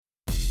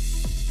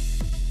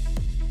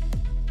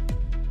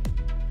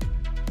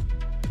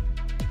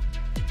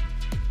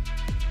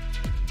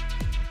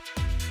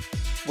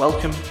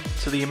Welcome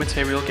to the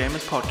Immaterial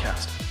Gamers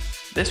podcast.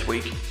 This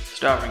week,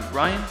 starring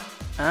Ryan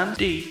and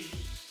Dee.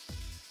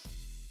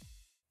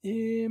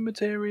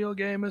 Immaterial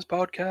Gamers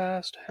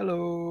podcast.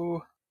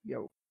 Hello.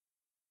 Yo.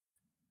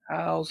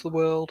 How's the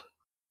world?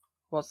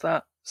 What's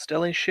that?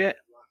 Still in shit?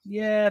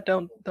 Yeah,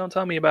 don't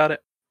tell me about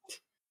it.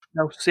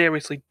 No,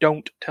 seriously,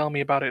 don't tell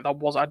me about it.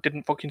 I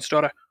didn't fucking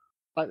stutter.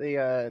 Like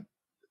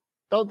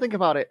don't think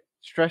about it.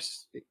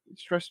 Stress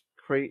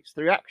creates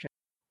the reaction.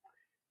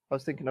 I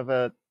was thinking of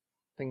a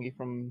thingy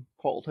from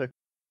Portal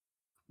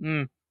 2.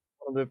 Hmm.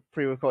 One of the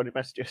pre-recorded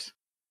messages.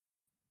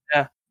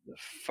 Yeah, the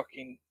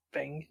fucking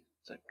thing.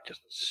 It's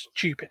just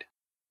stupid.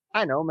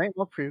 I know, mate.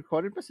 More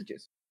pre-recorded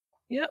messages.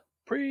 Yep,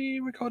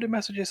 pre-recorded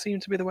messages seem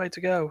to be the way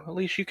to go. At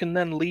least you can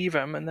then leave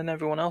them, and then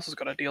everyone else has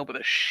got to deal with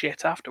the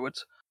shit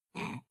afterwards.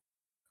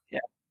 Yeah,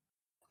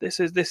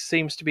 this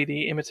seems to be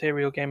the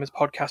Immaterial Gamers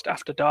podcast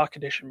After Dark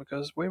edition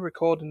because we're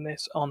recording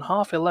this on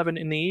 11:30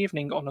 in the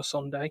evening on a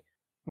Sunday.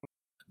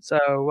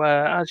 So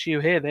as you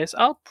hear this,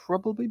 I'll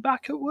probably be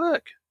back at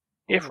work.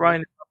 If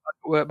Ryan is not back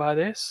at work by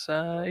this,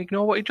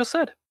 ignore what he just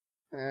said.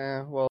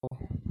 Well,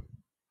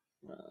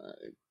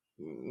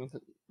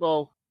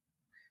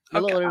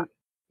 Okay.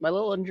 my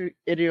little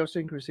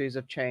idiosyncrasies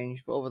have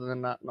changed, but other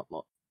than that, not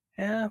much.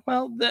 Yeah,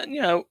 well,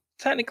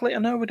 technically, I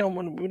know we don't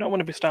want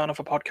to be starting off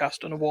a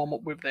podcast and a warm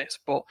up with this,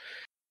 but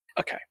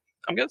okay,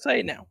 I'm going to say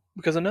it now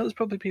because I know there's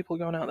probably people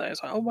going out there.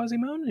 It's like, oh, why is he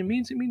moaning? It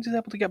means he's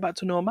able to get back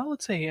to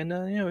normality, and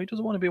he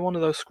doesn't want to be one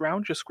of those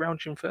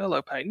scrounging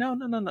furlough pay. No.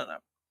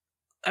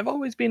 I've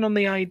always been on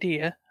the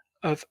idea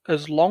of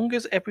as long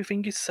as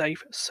everything is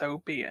safe,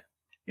 so be it.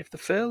 If the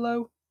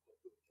furlough,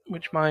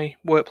 which my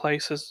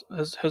workplace has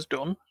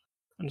done,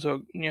 and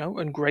so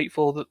and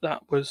grateful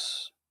that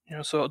was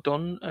sort of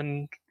done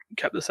and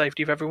kept the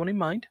safety of everyone in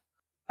mind,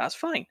 that's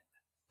fine.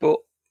 But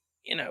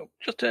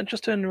just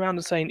turning around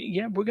and saying,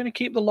 yeah, we're going to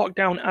keep the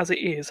lockdown as it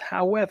is.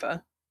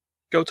 However,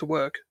 go to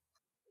work.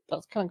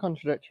 That's kind of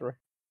contradictory.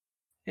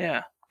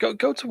 Yeah,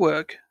 go to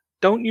work.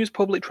 Don't use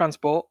public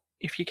transport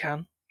if you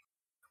can.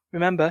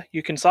 Remember,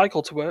 you can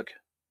cycle to work.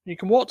 You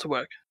can walk to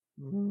work.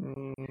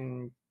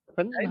 Depending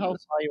on how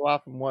far you are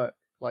from work,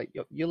 like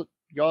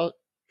your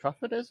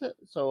Trafford, is it?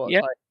 So it's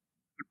Yeah, like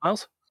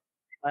miles.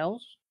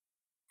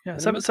 Yeah,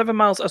 7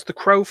 miles as the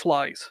crow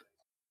flies.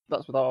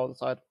 That's without all the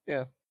side.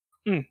 Yeah.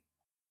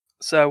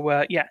 So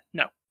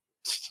no.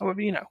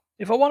 However,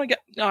 if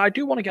I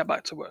do want to get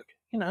back to work.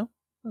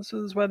 That's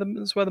where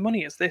the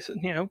money is. This,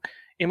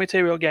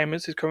 Immaterial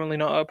Gamers is currently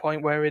not at a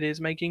point where it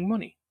is making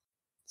money,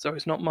 so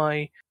it's not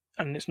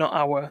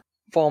our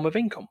form of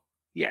income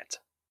yet.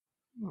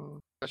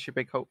 That's your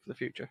big hope for the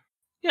future.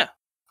 Yeah,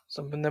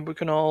 something that we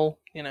can all,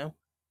 be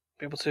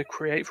able to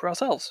create for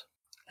ourselves.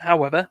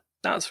 However,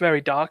 that's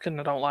very dark, and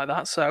I don't like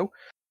that. So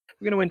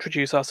we're going to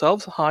introduce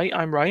ourselves. Hi,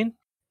 I'm Ryan.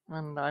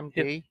 And I'm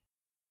Dee.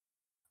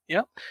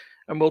 Yeah,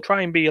 and we'll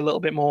try and be a little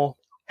bit more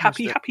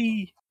happy.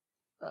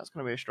 That's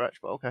going to be a stretch,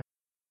 but okay.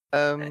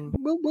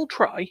 We'll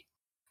try.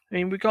 I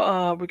mean, we got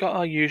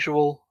our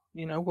usual.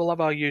 We'll have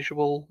our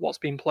usual what's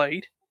been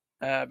played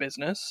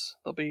business.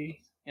 There'll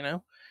be, I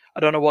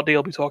don't know what Dee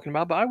will be talking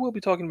about, but I will be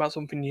talking about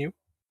something new.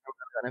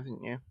 Anything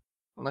new,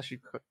 unless you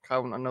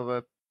count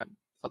another.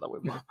 That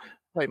we've been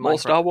playing More Minecraft.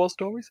 Star Wars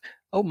stories.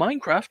 Oh,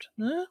 Minecraft.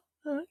 You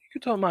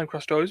could talk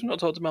Minecraft stories. We've not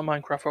talked about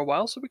Minecraft for a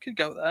while, so we could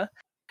go there.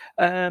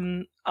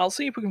 I'll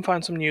see if we can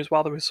find some news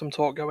while there is some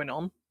talk going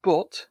on.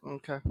 But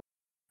okay.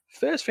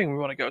 First thing we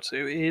want to go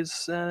to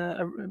is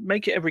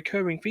make it a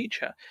recurring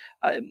feature.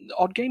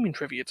 Odd gaming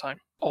trivia time.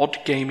 Odd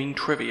gaming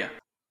trivia.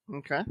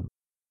 Okay.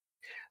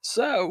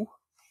 So,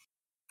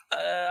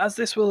 as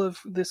this will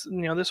have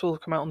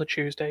come out on the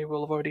Tuesday,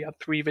 we'll have already had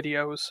 3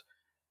 videos.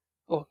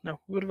 Oh no,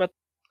 we would have had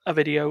a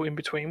video in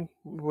between.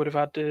 We would have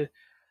had the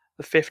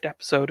 5th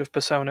episode of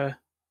Persona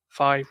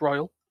 5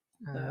 Royal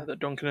that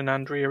Duncan and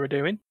Andrea are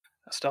doing.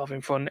 I'm still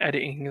having fun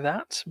editing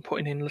that and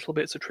putting in little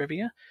bits of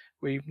trivia.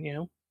 I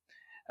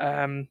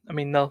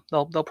mean,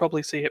 they'll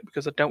probably see it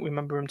because I don't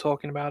remember them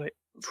talking about it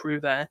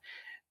through there.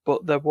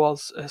 But there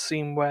was a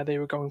scene where they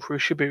were going through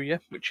Shibuya,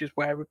 which is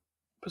where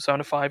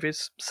Persona 5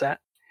 is set.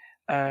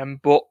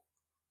 But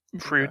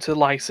through to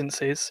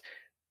licenses,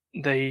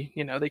 they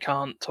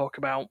can't talk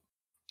about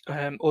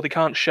or they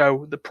can't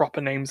show the proper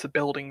names of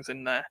buildings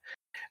in there.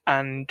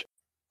 And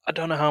I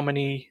don't know how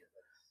many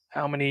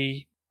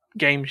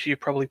games you've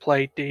probably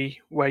played,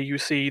 D, where you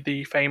see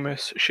the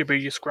famous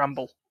Shibuya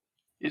Scramble.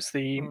 It's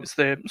the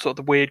sort of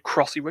the weird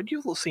crossy road.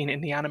 You've all seen it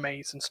in the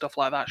animes and stuff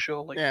like that,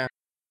 surely. Yeah.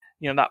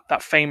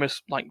 That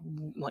famous like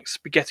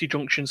Spaghetti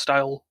Junction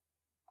style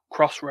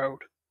crossroad.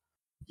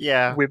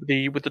 Yeah. With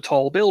the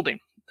tall building.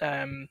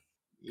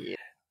 Yeah.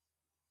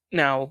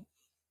 Now,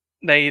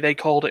 they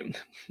called it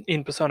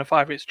in Persona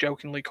 5. It's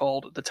jokingly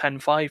called the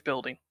 10-5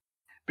 building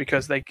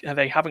because they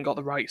haven't got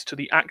the rights to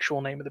the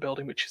actual name of the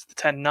building, which is the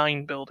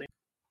 10-9 building,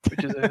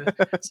 which is a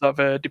sort of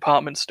a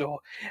department store.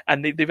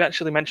 And they've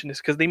actually mentioned this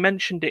because they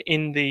mentioned it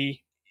in the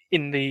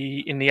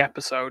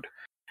episode.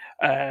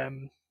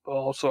 But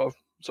I'll sort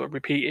of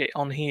repeat it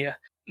on here.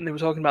 they were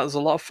talking about there's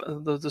a lot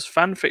of there's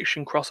fan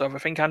fiction crossover. I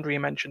think Andrea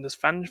mentioned there's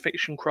fan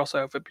fiction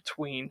crossover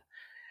between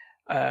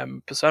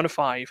Persona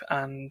 5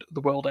 and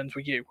The World Ends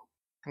With You,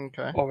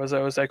 Okay. or as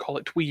they call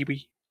it,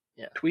 Tweeby.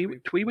 Yeah.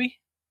 Tweeby?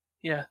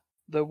 Yeah,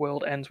 The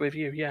World Ends With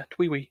You. Yeah,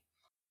 Tweeby.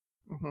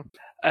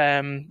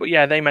 Mm-hmm. But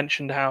yeah, they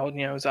mentioned how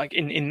it's like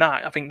in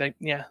that I think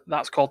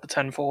that's called the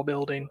 10-4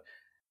 building.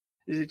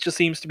 It just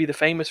seems to be the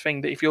famous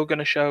thing that if you're going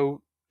to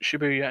show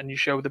Shibuya and you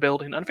show the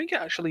building, and I think it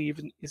actually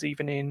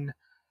even in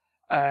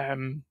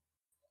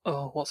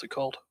what's it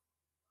called?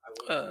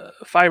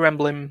 Fire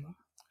Emblem,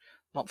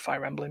 not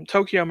Fire Emblem,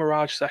 Tokyo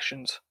Mirage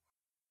Sessions.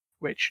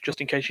 Which, just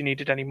in case you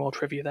needed any more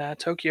trivia there,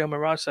 Tokyo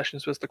Mirage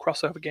Sessions was the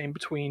crossover game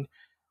between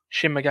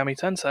Shin Megami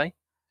Tensei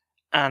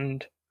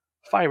and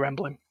Fire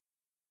Emblem.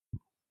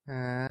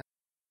 Yeah,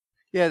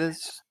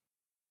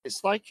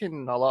 it's like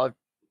in a lot of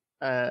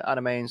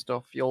anime and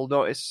stuff. You'll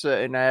notice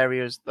certain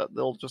areas that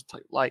they'll just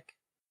like,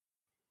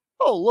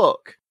 oh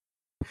look,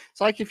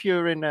 it's like if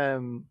you're in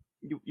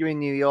you're in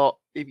New York.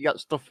 If you got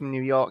stuff from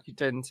New York, you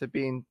tend to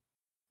be in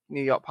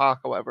New York Park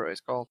or whatever it's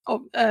called.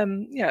 Oh,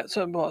 yeah,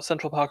 so what,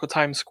 Central Park or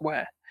Times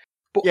Square.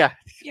 But yeah,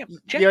 you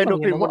end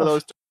up in one of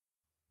those.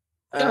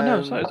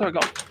 No, sorry, go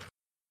on.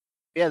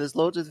 Yeah, there's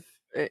loads of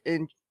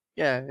in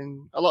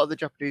a lot of the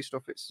Japanese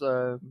stuff. It's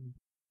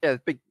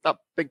that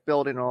big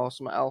building or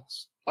something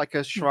else, like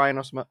a shrine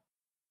or something.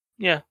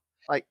 Yeah,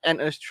 like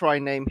enter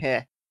shrine name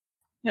here.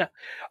 Yeah.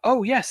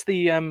 Oh yes,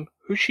 the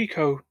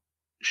Hushiko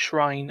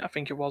Shrine, I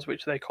think it was,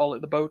 which they call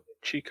it the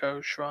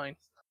Bochiko Shrine.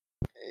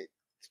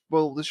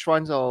 Well, there's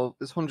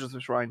hundreds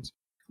of shrines.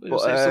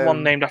 It's the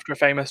one named after a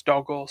famous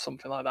dog or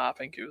something like that. I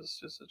think it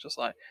was just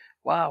like,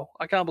 wow,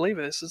 I can't believe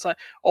it. This is like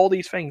all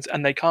these things,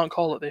 and they can't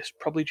call it this,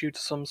 probably due to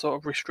some sort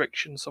of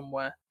restriction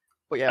somewhere.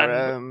 But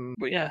yeah,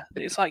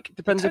 it's like it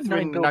depends if you're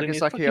in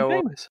Nagasaki or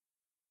famous.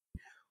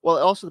 Well,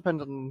 it also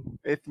depends on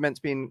if it's meant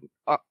to be in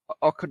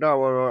Okinawa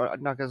or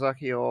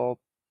Nagasaki or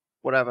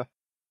whatever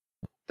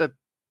the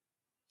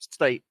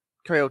state,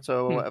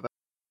 Kyoto or whatever,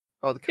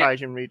 or the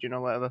Kaijin region or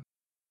whatever.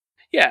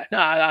 Yeah, no,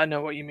 I know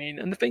what you mean.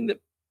 And the thing that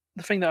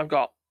I've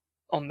got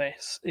on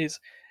this is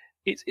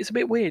it's a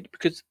bit weird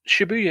because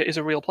Shibuya is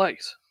a real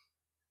place.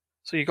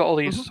 So you've got all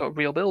these sort of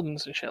real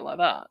buildings and shit like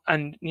that.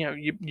 And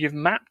you've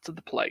mapped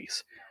the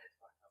place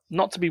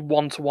not to be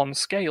 1-to-1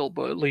 scale,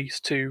 but at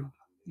least to,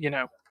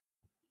 you'll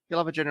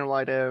have a general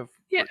idea of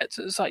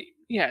it's like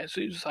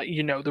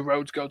the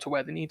roads go to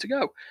where they need to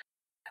go.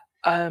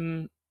 I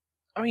mean,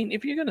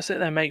 if you're going to sit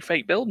there and make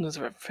fake buildings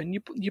of everything,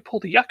 you pull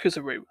the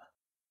Yakuza route.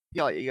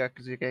 Yeah, like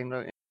Yakuza game,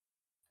 don't you?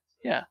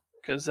 Yeah,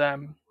 because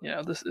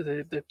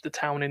the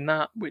town in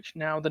that, which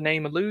now the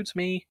name eludes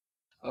me.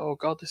 Oh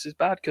god, this is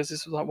bad because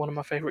this was like one of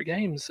my favorite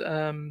games.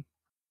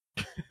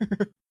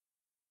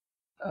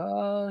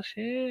 Oh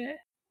shit.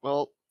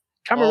 Well,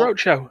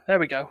 Kamurocho. There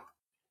we go.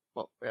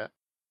 Well, yeah.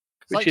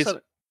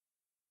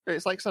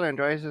 It's like San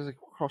Andreas is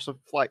across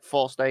like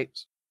 4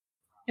 states.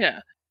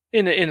 Yeah,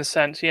 in a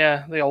sense,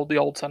 yeah. The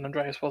old San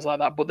Andreas was like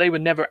that, but they were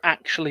never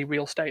actually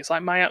real states.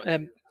 Like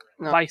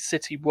Vice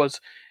City was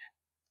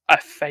a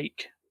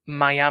fake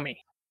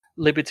Miami.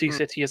 Liberty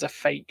City is a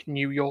fake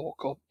New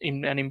York, or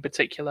in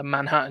particular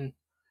Manhattan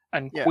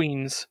and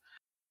Queens.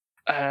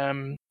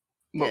 That's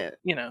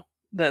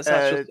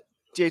just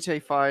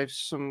GTA 5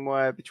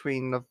 somewhere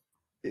between the.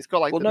 It's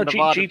got like Nevada.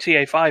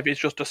 GTA 5 is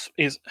just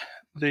is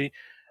the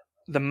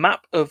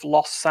map of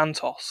Los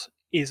Santos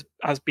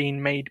has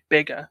been made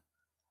bigger,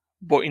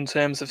 but in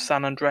terms of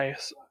San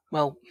Andreas,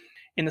 well,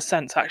 in a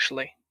sense,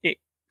 actually, it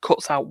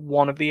cuts out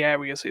one of the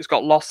areas. It's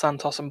got Los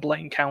Santos and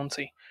Blaine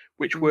County,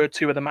 which were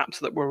two of the maps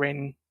that were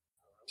in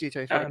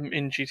GTA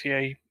in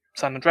GTA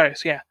San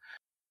Andreas. Yeah,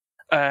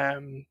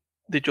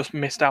 they just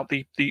missed out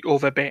the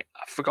other bit.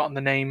 I've forgotten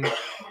the name.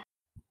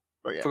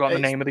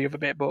 Forgotten the name of the other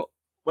bit, but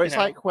where it's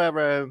like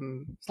where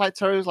it's like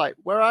Terry's like,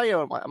 where are you?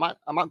 I'm like,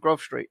 I'm at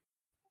Grove Street.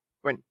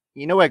 When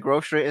you know where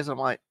Grove Street is, I'm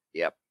like,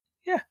 yep.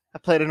 Yeah. I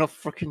played enough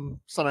fucking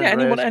San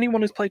Andreas. Yeah,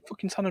 anyone who's played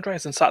fucking San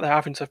Andreas and sat there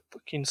having to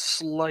fucking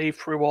slave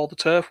through all the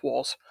turf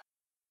wars.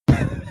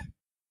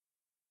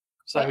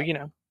 So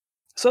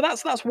so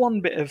that's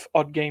one bit of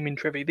odd gaming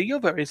trivia. The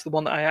other is the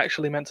one that I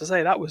actually meant to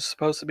say. That was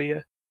supposed to be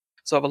a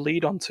sort of a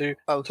lead on to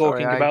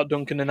talking about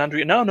Duncan and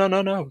Andrea.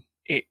 No.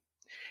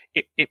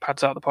 It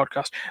pads out the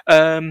podcast.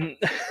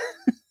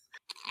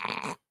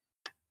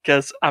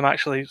 Because I'm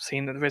actually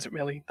seeing that there isn't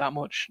really that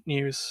much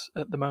news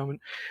at the moment,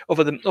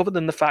 other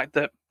than the fact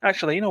that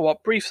actually, you know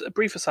what? Brief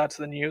aside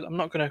to the news. I'm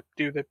not going to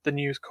do the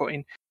news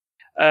cutting.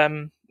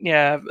 Ubisoft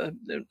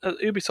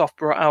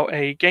brought out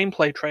a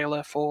gameplay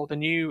trailer for the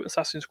new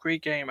Assassin's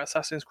Creed game,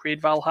 Assassin's Creed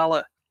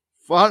Valhalla.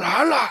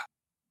 Valhalla.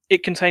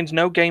 It contains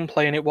no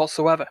gameplay in it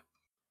whatsoever.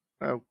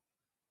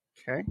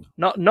 Okay.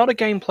 Not a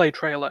gameplay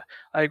trailer.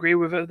 I agree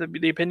with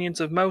the opinions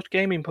of most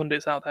gaming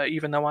pundits out there,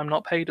 even though I'm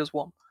not paid as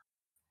one.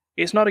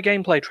 It's not a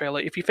gameplay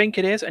trailer. If you think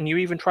it is, and you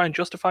even try and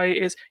justify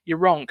it is, you're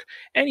wrong.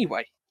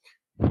 Anyway.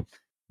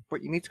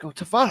 But you need to go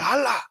to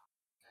Valhalla.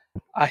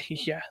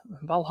 Yeah,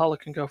 Valhalla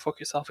can go fuck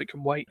itself. It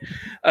can wait.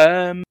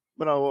 But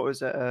But no, what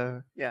was it?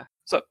 Yeah.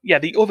 So yeah,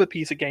 the other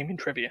piece of gaming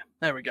trivia.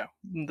 There we go.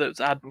 That's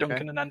Ad,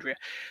 Duncan, and Andrea.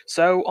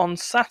 So on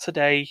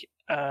Saturday,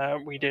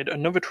 we did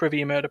another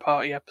Trivia Murder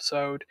Party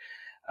episode.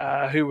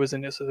 Who was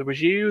in it? So there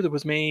was you, there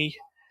was me,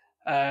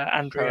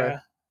 Andrea, Terry.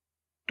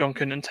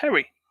 Duncan, and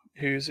Terry,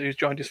 who's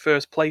joined his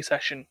first play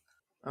session.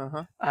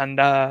 Uh-huh. And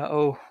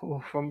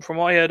from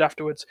what I heard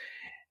afterwards,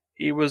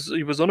 he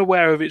was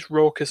unaware of its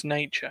raucous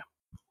nature.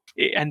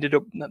 It ended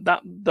up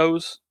that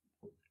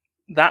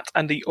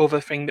and the other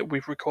thing that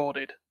we've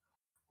recorded,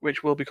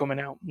 which will be coming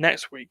out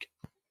next week,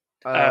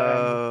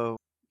 were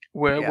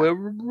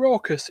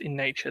raucous in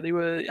nature. They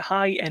were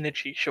high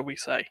energy, shall we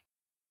say.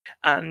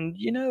 And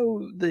you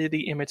know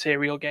the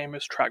Immaterial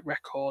Gamers track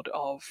record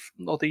of,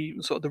 or the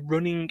sort of the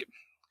running,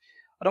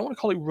 I don't want to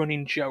call it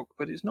running joke,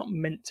 but it's not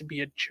meant to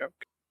be a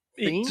joke.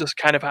 Theme? It just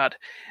kind of had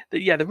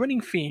the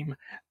running theme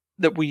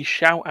that we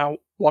shout out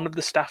one of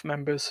the staff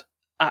members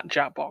at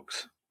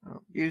Jackbox. Oh,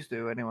 you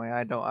do anyway.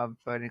 I don't have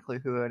any clue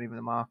who any of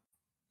them are.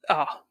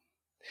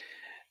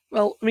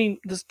 Well, I mean,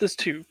 there's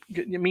two.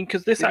 I mean,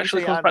 because this Did you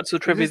actually say comes back to the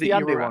trivia that the you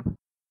Andy were at. one?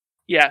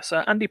 Yes,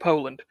 Andy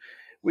Poland.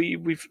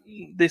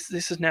 This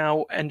has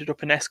now ended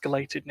up and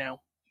escalated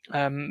now.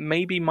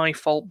 Maybe my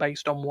fault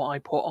based on what I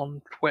put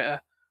on Twitter,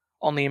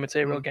 on the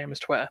Immaterial Gamers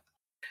Twitter,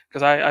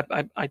 because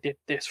I did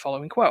this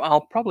following quote.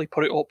 I'll probably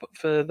put it up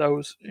for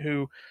those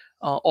who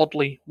are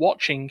oddly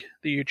watching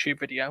the YouTube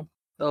video.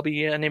 There'll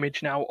be an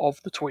image now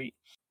of the tweet.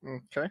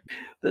 Okay.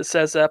 That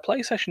says,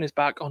 play session is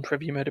back on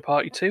Trivia Murder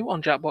Party 2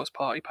 on Jackbox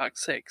Party Pack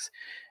 6.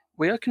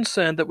 We are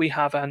concerned that we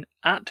have an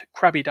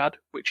 @CrabbyDad,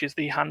 which is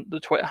the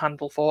Twitter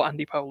handle for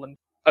Andy Poland,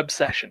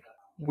 obsession.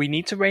 We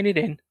need to rein it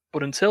in,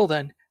 but until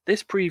then,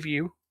 this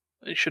preview,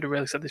 it should have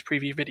really said this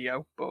preview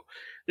video, but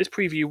this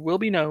preview will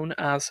be known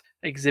as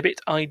Exhibit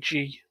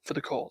IG for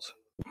the cause.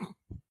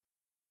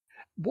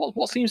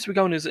 What seems to be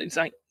going is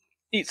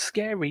it's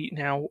scary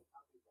now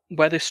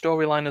where this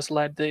storyline has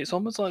led. It's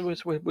almost like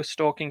we're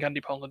stalking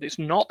Andy Poland. It's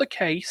not the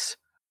case.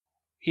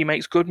 He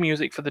makes good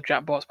music for the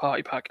Jackbox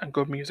Party Pack and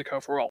good music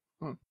overall.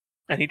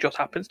 And he just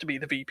happens to be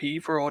the VP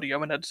for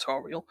audio and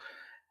editorial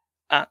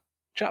at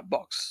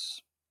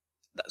Jackbox.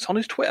 That's on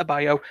his Twitter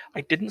bio. I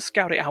didn't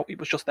scout it out. It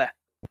was just there.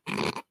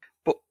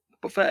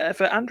 But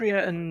for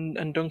Andrea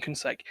and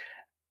Duncan's sake,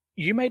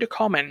 you made a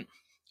comment.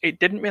 It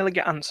didn't really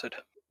get answered.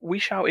 We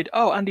shouted,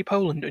 "Oh, Andy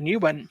Poland," and you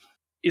went,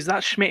 "Is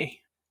that Schmitty?"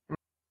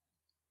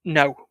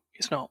 No,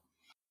 it's not.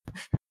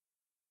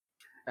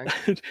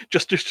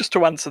 just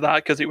to answer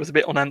that, because it was a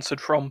bit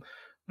unanswered from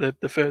the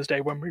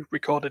Thursday when we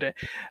recorded it.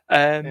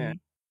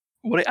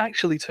 What it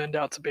actually turned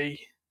out to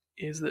be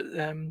is that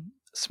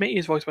Smitty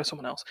is voiced by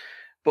someone else,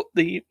 but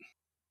the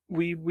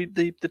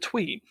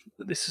tweet.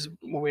 This is a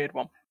weird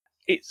one.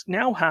 It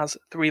now has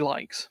 3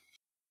 likes.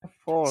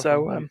 4.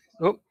 So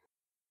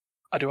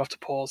I do have to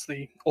pause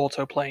the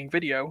auto playing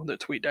video that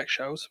TweetDeck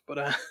shows,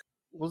 but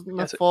wasn't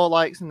there 4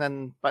 likes and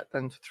then back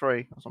then to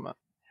 3 or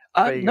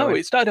something? No,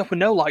 it started off with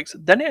no likes,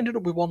 then it ended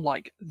up with 1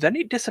 like, then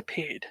it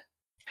disappeared,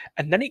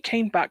 and then it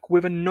came back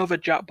with another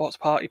Jackbox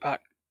Party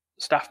Pack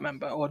staff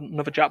member or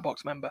another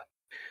Jackbox member.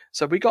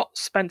 So we got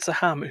Spencer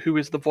Ham, who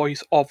is the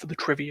voice of the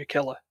Trivia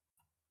Killer,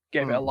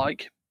 gave it a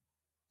like.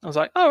 I was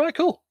like, "Oh, right,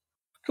 cool,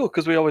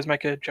 because we always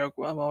make a joke.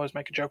 I always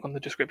make a joke on the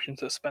descriptions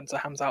that Spencer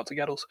Ham's out to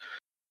get us."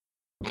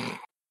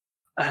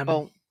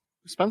 Well,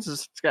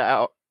 Spencer's to get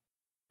out.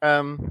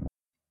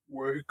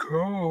 Wake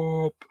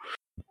up!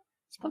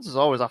 Spencer's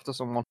always after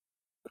someone.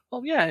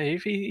 Well, yeah,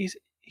 if he's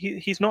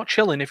not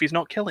chilling if he's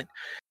not killing.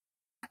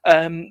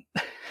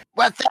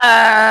 What's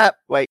up?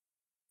 Wait.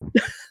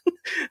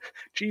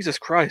 Jesus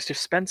Christ! If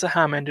Spencer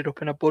Ham ended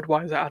up in a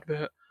Budweiser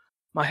advert,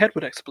 my head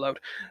would explode.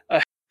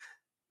 I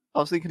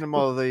was thinking of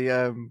more of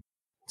the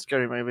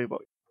scary movie,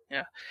 but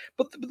yeah.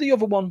 But the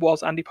other one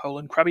was Andy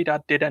Poland. Krabby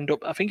Dad did end up,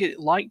 I think it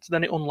liked,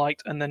 then it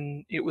unliked, and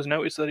then it was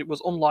noticed that it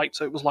was unliked,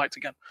 so it was liked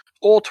again.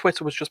 Or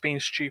Twitter was just being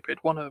stupid,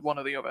 one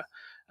or the other.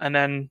 And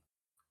then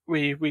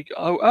we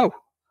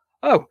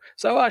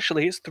so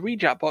actually it's 3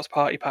 Jackbox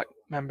Party Pack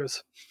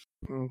members.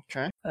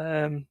 Okay.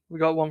 We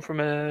got one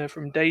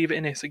from Dave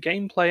Innes, a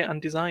gameplay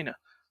and designer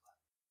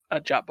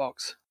at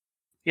Jackbox.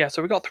 Yeah,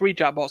 so we got 3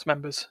 Jackbox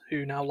members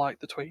who now like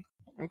the tweet.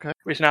 Okay.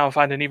 Which now I'm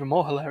finding even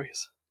more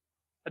hilarious.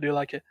 I do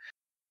like it.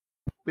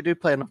 We do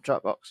play enough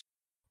Jackbox.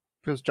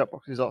 Because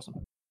Jackbox is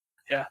awesome.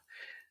 Yeah.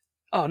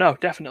 Oh no,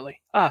 definitely.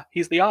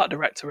 He's the art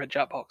director at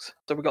Jackbox.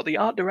 So we've got the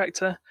art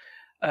director,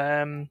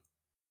 the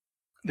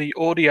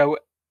audio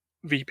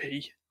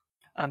VP,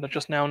 and I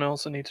just now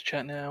also need to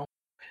check now.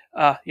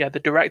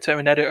 The director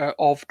and editor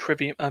of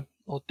Trivia,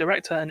 or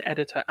director and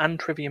editor and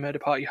Trivia Murder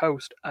Party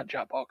host at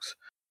Jackbox.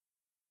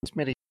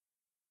 Smitty.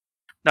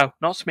 No,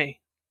 not Smee.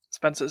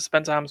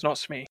 Spencer Ham's not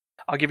Smee.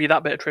 I'll give you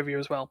that bit of trivia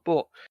as well.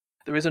 But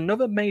there is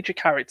another major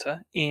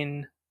character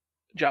in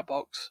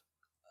Jackbox.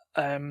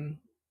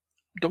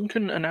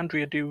 Duncan and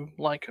Andrea do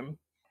like him,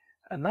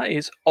 and that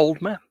is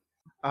Old Man.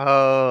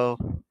 Oh,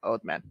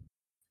 Old Man.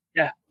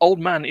 Yeah, Old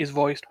Man is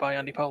voiced by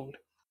Andy Poland.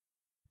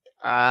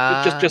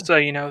 Just so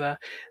you know there.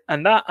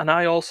 And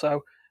I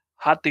also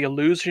had the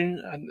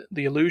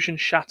illusion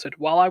shattered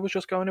while I was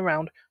just going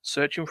around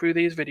searching through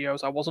these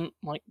videos. I wasn't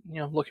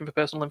looking for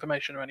personal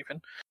information or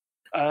anything.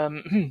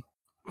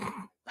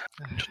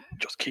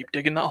 Just keep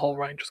digging that hole,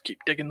 Ryan. Just keep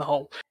digging the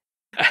hole.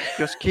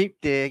 Just keep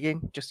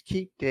digging. Just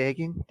keep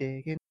digging.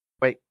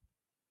 Wait.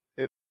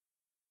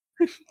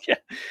 Yeah.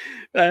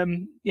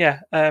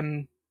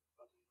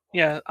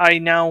 I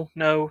now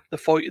know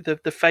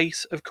the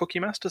face of Cookie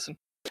Masterson.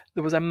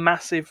 It was a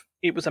massive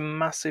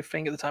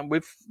thing at the time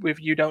with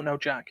You Don't Know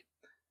Jack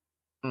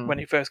when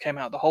it first came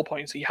out. The whole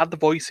point is you had the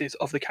voices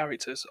of the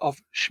characters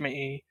of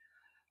Schmitty,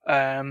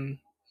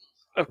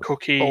 of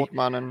Cookie, Old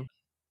man and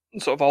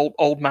sort of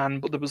old man,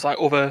 but there was like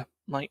other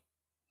like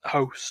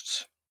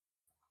hosts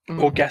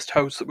or guest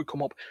hosts that would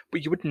come up,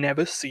 but you would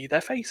never see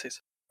their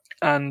faces.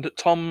 And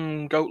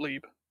Tom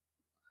Gottlieb,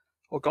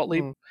 I've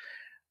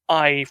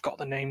got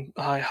the name.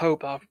 I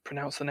hope I've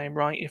pronounced the name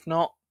right. If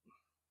not,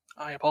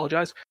 I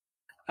apologise.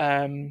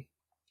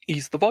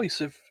 He's the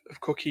voice of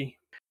Cookie,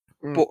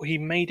 but he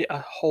made it a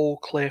whole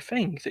clear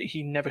thing that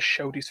he never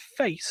showed his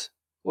face.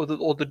 Or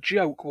the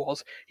joke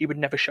was he would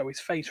never show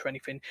his face or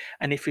anything.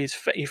 And if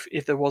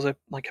there was a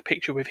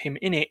picture with him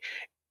in it,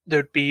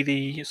 there'd be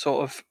the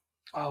sort of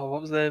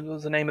what was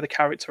the name of the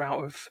character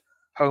out of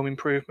Home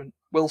Improvement?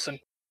 Wilson.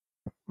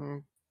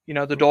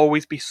 There'd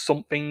always be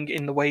something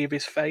in the way of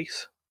his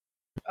face.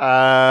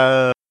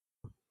 That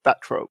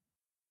trope.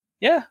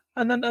 Yeah,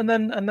 and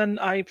then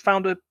I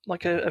found a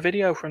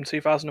video from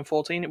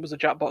 2014. It was a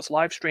Jackbox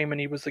live stream, and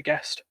he was the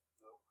guest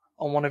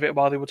on one of it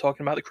while they were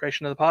talking about the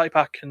creation of the party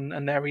pack,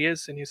 and there he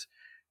is in his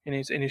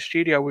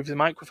studio with his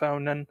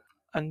microphone,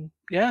 and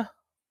yeah.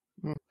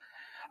 I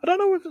don't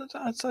know if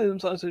I'd say I'm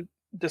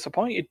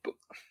disappointed, but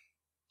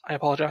I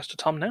apologise to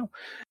Tom now.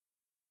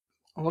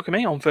 Look at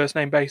me on first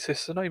name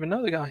basis. I don't even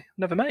know the guy.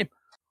 Never met him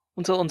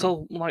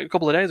until like a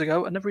couple of days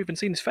ago. I'd never even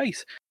seen his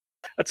face.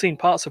 I'd seen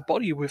parts of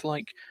body with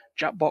like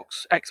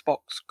Jackbox, Xbox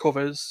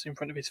covers in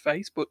front of his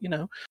face, but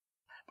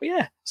But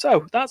yeah,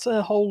 so that's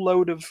a whole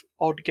load of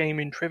odd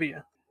gaming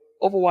trivia,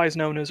 otherwise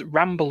known as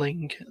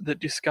rambling, that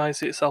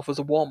disguises itself as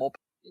a warm up.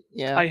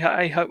 Yeah.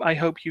 I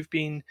hope you've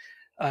been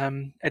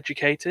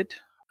educated,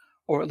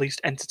 or at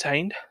least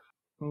entertained.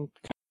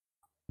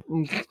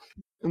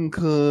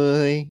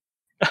 Okay.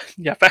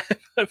 Yeah,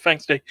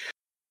 thanks, D.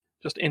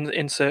 Just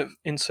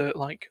insert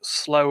like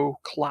slow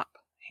clap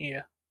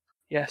here.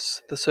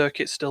 Yes, the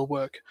circuits still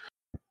work.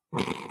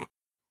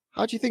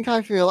 How do you think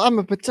I feel? I'm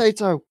a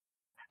potato.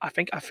 I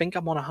think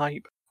I'm on a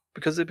hype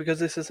because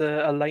this is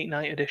a late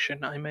night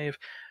edition. I may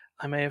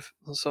have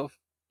sort of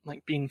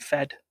like been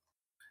fed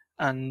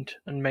and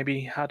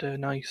maybe had a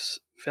nice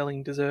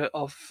filling dessert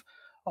of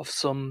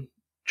some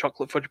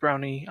chocolate fudge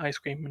brownie ice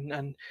cream,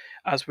 and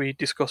as we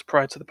discussed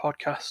prior to the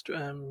podcast,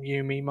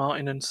 you, me,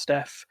 Martin, and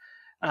Steph,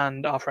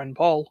 and our friend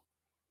Paul,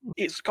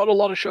 it's got a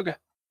lot of sugar.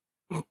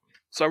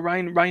 So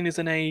Ryan is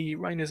in a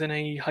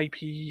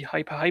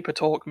hyper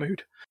talk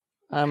mood.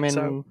 I'm in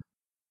a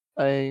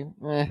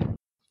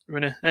We're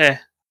in a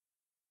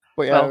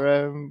But yeah,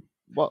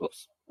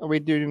 are we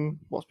doing?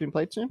 What's been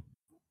played soon?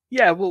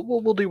 Yeah,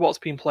 we'll do what's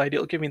been played.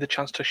 It'll give me the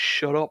chance to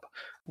shut up.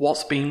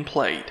 What's been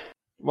played?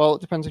 Well,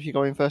 it depends if you're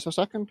going first or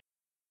second.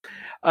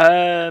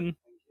 Well,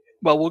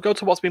 we'll go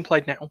to what's been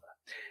played now.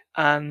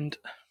 And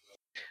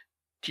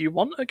do you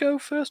want to go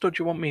first, or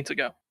do you want me to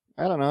go?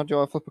 I don't know. Do you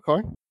want to flip a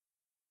coin?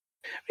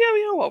 Yeah,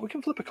 you know what? We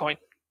can flip a coin.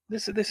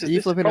 This is. Are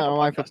you flipping it or am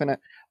I flipping it?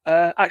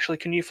 Actually,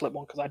 can you flip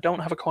one? Because I don't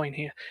have a coin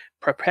here.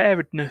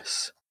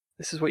 Preparedness.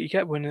 This is what you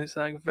get when it's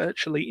like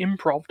virtually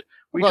improv.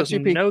 We just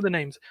know the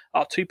names.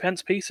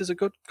 2p piece is a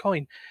good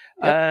coin.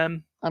 Yep.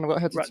 And I've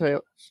got heads and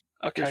tails.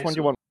 Okay. Which one do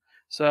you want?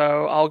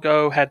 So I'll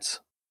go heads.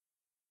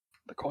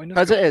 The coin is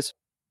heads. It is.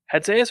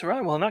 Heads it is.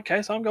 Right. Well, in that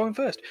case, I'm going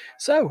first.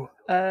 So,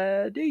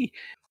 D,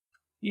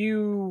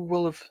 you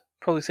will have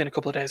probably seen a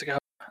couple of days ago.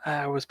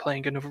 I was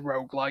playing another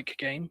roguelike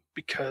game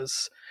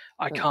because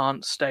I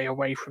can't stay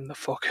away from the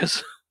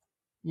fuckers.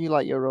 You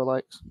like your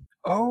roguelikes?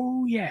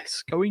 Oh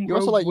yes, going you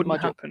rogue also like wouldn't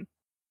magic. happen.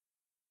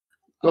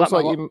 You also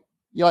you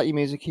like your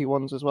music-y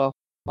ones as well,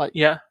 like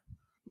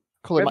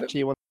color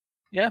matchy ones.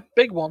 Yeah,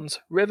 big ones,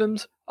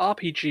 rhythms,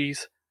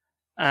 RPGs,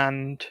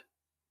 and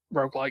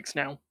roguelikes.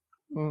 Now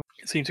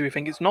it seems to be a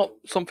thing. It's not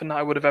something that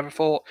I would have ever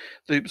thought.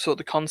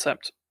 The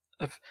concept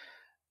of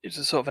it's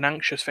a sort of an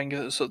anxious thing.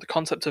 Sort of the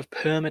concept of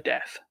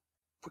permadeath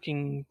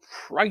fucking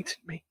frightened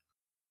me,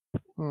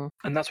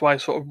 and that's why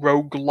sort of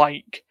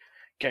roguelike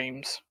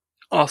games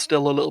are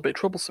still a little bit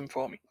troublesome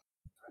for me.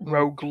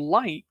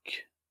 Roguelike,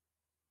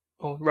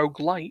 or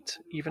roguelite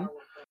even,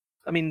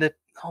 I mean, they're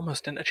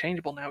almost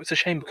interchangeable now. It's a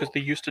shame because they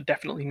used to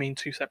definitely mean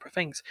two separate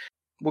things.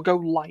 We'll go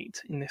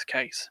light in this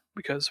case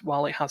because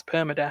while it has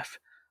permadeath,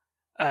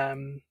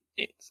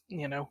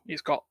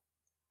 it's got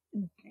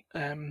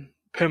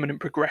permanent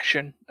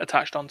progression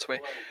attached onto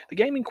it. The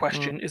game in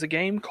question is a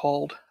game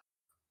called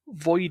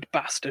Void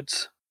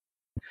Bastards.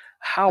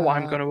 How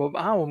I'm going to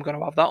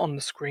have that on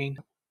the screen,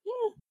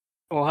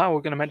 or how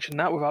we're going to mention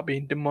that without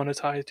being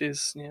demonetized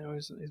is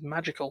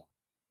magical.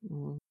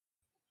 Do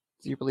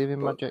you believe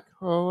in magic?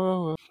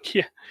 Oh.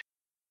 Yeah.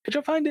 Which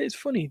I find it's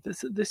funny.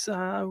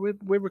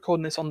 We're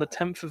recording this on the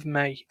 10th of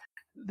May.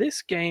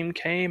 This game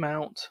came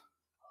out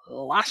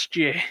last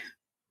year.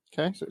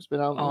 Okay, so it's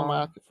been out on the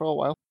market for a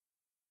while.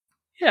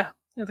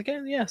 The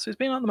game. Yeah, so it's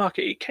been on the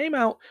market. It came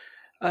out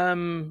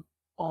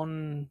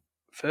on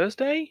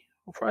Thursday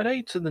or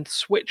Friday to the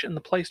Switch and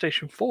the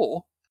PlayStation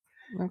 4.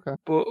 Okay.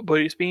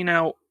 But it's been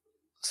out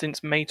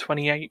since May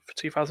 28th,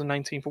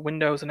 2019 for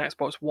Windows and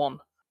Xbox One.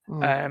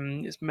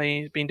 It's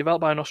been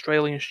developed by an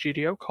Australian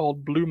studio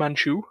called Blue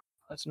Manchu.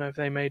 I don't know if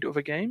they made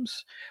other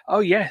games. Oh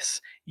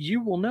yes,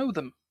 you will know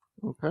them.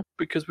 Okay.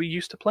 Because we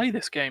used to play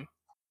this game.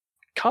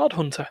 Card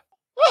Hunter.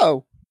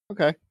 Oh,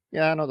 okay.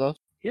 Yeah, I know those.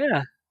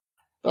 Yeah.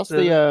 That's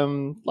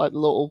the like the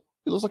little.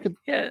 It looks like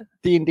a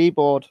D&D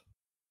board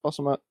or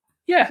something.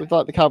 Yeah. With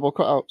like the cardboard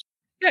cutouts.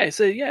 Yeah, it's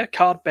a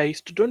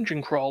card-based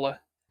dungeon crawler.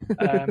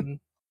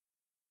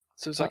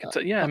 So it's like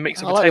a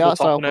mix of a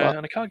tabletop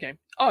and a card game.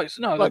 Oh, it's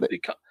no, like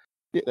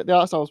the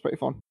art style is pretty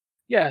fun.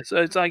 Yeah, so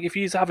it's like if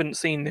you haven't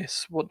seen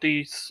this, what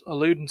Dee's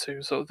alluding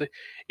to, sort of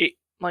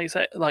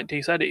like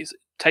Dee said, it's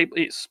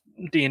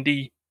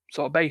D&D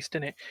sort of based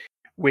in it,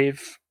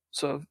 with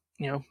sort of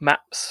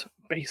maps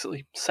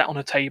basically set on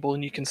a table,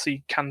 and you can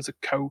see cans of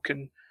Coke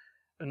and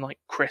like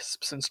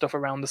crisps and stuff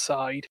around the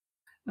side,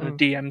 and a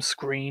DM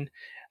screen,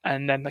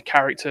 and then the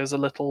characters are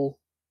little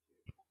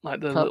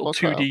little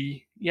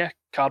 2D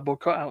cardboard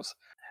cutouts,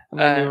 and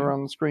then they were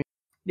on the screen.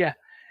 Yeah.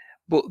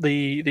 But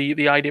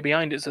the idea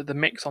behind it is that the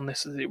mix on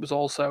this is it was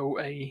also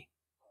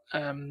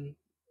in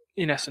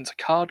essence a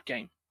card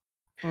game,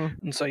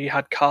 and so you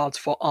had cards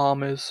for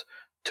armors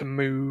to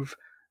move,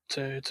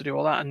 to do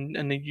all that,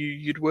 and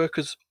you'd work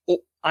as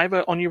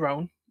either on your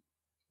own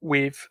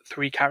with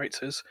 3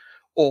 characters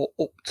or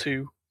up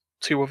to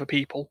 2 other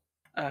people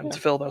to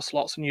fill those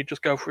slots, and you'd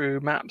just go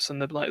through maps,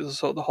 and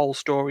the whole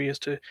story is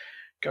to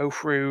go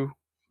through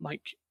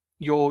like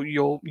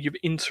you've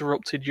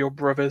interrupted your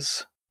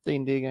brother's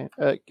D&D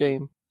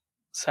game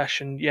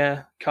session,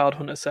 Card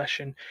Hunter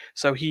session.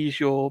 So he's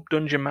your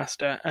dungeon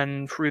master,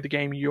 and through the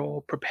game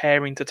you're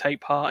preparing to take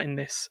part in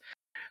this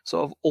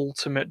sort of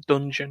ultimate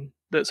dungeon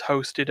that's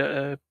hosted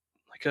at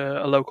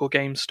a local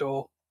game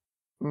store.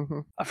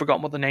 I've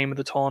forgotten what the name of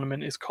the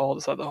tournament is called.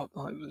 It's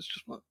it's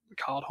just like the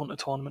Card Hunter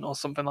tournament or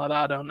something like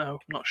that. I don't know. I'm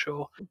not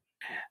sure.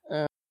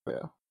 Yeah.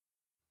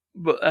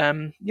 But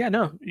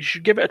no, you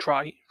should give it a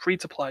try. Free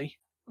to play,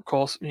 of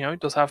course. It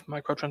does have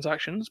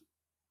microtransactions,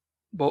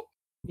 but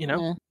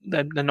they're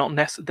not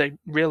necessary.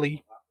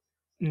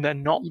 They're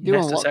not you do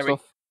necessary. Unlock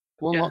stuff.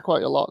 You unlock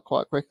quite a lot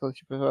quite quickly, if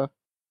you prefer.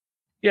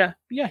 Yeah,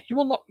 you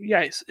unlock.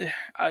 Yeah,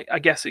 I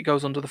guess it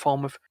goes under the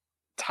form of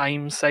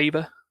time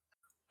saver.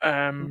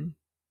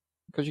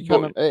 Because you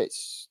can,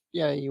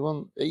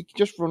 you can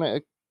just run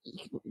it.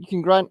 You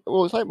can grind.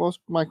 Well, it's like most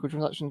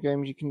microtransaction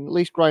games. You can at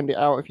least grind it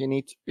out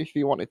if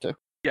you wanted to.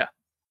 Yeah.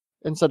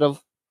 Instead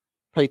of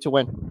pay to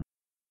win.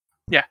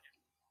 Yeah.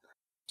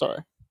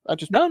 Sorry,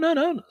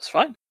 no, it's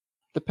fine.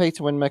 The pay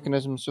to win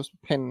mechanism is just a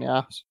pain in the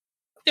ass.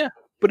 Yeah,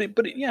 but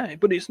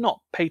it's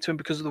not pay to win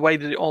because of the way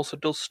that it also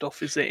does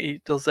stuff. Is that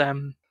it does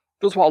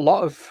what a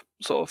lot of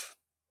sort of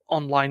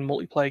online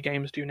multiplayer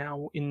games do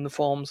now in the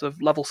forms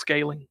of level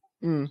scaling.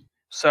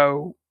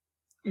 So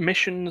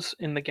missions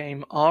in the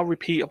game are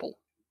repeatable,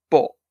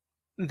 but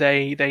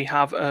they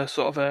have a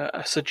sort of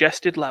a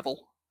suggested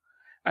level,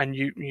 and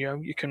you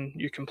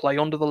can play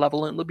under the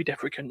level and it'll be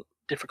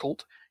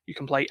difficult. You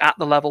can play at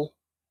the level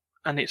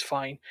and it's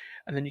fine,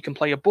 and then you can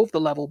play above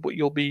the level, but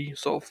you'll be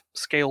sort of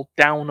scaled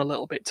down a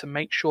little bit to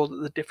make sure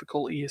that the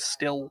difficulty is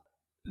still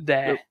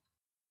there.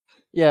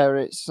 Yeah,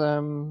 it's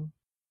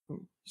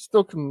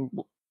still can.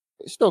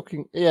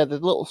 Yeah, the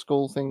little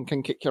school thing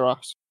can kick your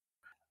ass.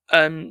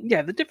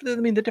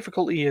 The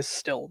difficulty is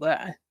still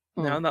there.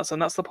 And that's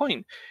the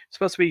point. It's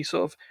supposed to be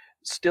sort of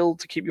still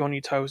to keep you on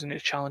your toes, and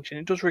it's challenging.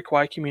 It does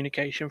require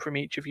communication from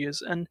each of you,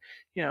 and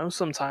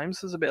sometimes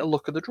there's a bit of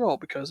luck of the draw,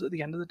 because at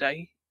the end of the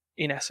day,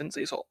 in essence,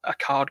 it's a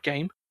card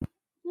game.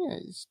 Yeah,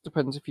 it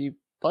depends if you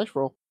dice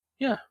roll.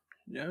 Yeah,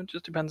 it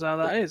just depends how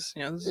that is.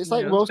 It's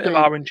like most games,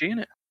 of RNG in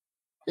it.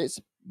 It's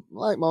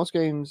like most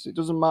games. It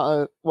doesn't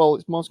matter. Well,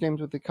 it's most games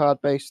with the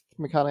card-based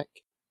mechanic.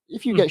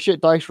 If you get shit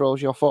dice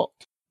rolls, you're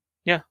fucked.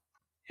 Yeah.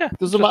 It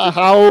doesn't matter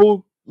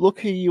how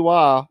lucky you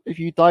are. If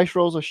your dice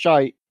rolls are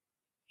shite,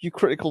 you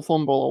critical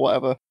fumble or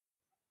whatever.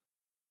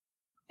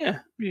 Yeah,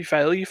 you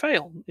fail, you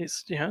fail.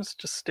 It's it's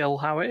just still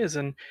how it is,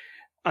 and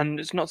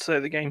it's not to say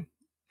the game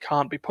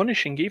can't be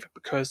punishing either,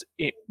 because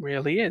it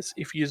really is.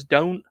 If you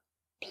don't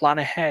plan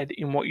ahead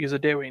in what you're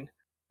doing,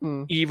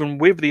 even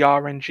with the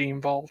RNG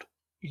involved,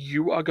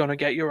 you are going to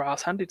get your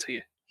ass handed to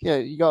you. Yeah,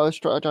 you got to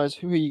strategize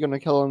who are you going to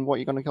kill and what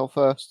you're going to kill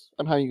first,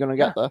 and how you're going to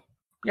get there.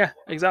 Yeah,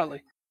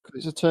 exactly.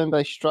 It's a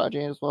turn-based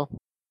strategy as well.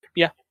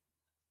 Yeah.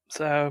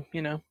 So,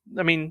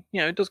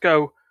 it does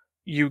go,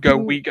 you go,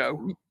 we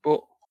go,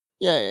 but...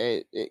 Yeah,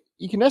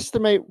 you can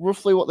estimate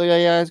roughly what the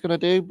AI is going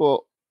to do,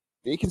 but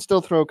it can still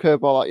throw a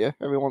curveball at you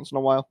every once in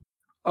a while.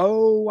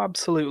 Oh,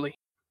 absolutely.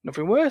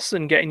 Nothing worse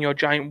than getting your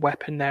giant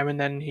weapon there, and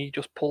then he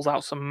just pulls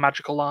out some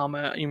magical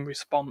armor in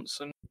response,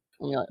 and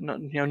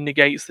Yeah.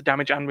 negates the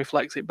damage and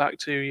reflects it back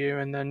to you,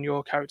 and then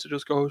your character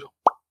just goes,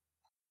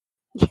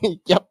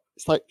 Yep.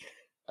 It's like,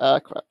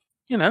 crap.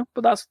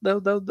 But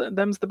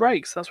them's the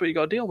breaks. That's what you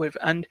got to deal with.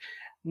 And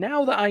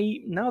now that I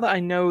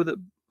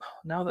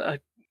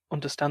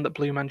understand that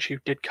Blue Manchu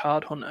did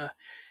Card Hunter,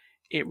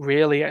 it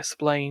really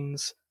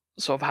explains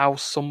sort of how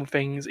some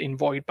things in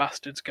Void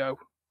Bastards go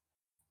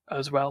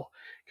as well.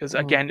 Because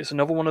again, it's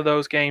another one of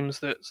those games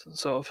that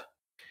sort of,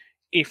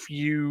 if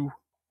you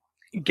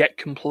get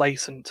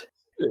complacent,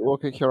 It will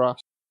kick your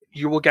ass.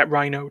 you will get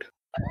rhinoed.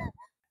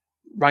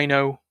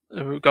 Rhino,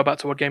 go back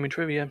to Odd Gaming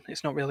Trivia,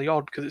 it's not really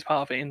odd because it's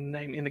part of it in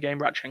the game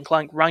Ratchet and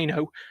Clank.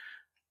 Rhino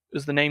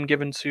is the name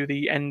given to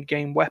the end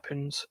game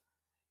weapons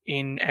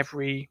in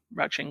every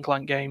Ratchet and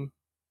Clank game,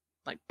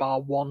 like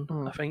bar one,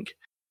 I think.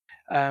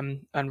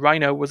 And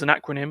Rhino was an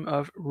acronym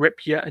of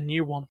Rip Yet a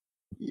New One.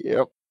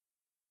 Yep.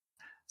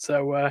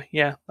 So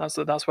yeah,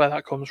 that's where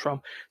that comes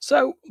from.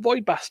 So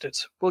Void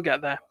Bastards, we'll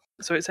get there.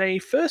 So it's a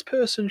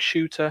first-person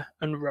shooter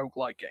and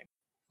roguelike game.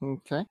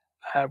 Okay.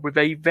 With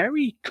a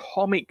very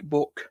comic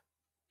book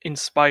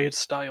inspired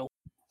style.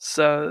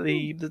 So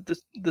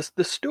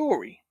the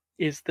story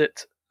is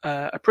that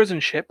a prison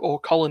ship or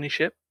colony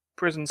ship,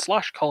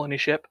 prison/colony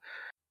ship,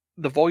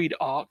 the Void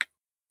Ark,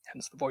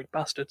 hence the Void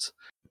Bastards,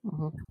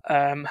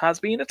 has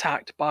been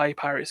attacked by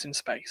pirates in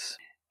space,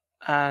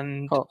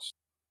 and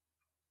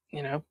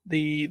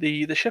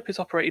the ship is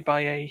operated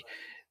by a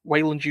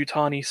Wayland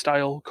Yutani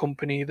style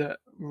company that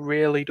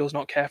really does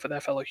not care for their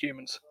fellow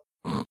humans.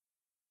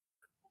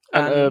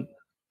 And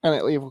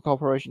an evil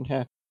corporation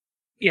here.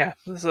 Yeah,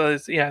 it's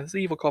the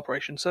evil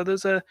corporation. So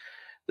there's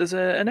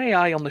an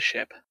AI on the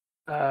ship.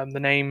 The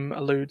name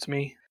eludes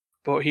me,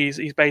 but he's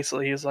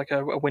basically like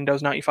a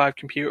Windows 95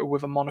 computer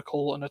with a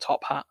monocle and a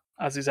top hat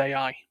as his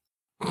AI.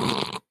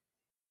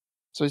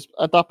 So he's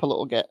a dapper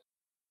little git.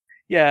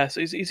 Yeah,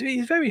 so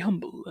he's very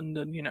humble and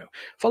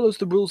follows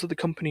the rules of the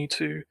company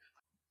to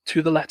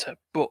the letter.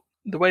 But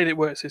the way that it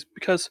works is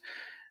because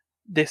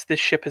this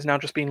ship has now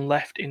just been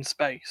left in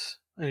space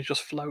and is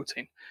just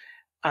floating,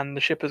 and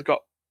the ship has got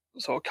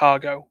sort of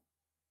cargo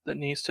that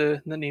needs to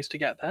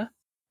get there.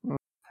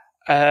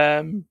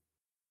 The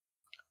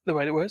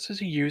way it works is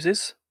he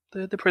uses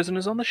the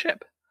prisoners on the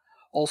ship,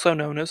 also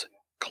known as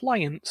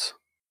clients.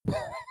 Yeah,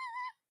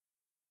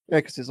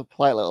 because he's a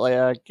polite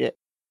little git.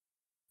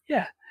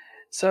 Yeah.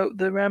 So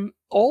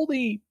all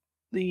the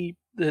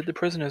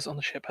prisoners on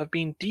the ship have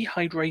been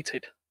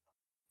dehydrated.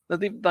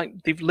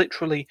 They've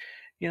literally,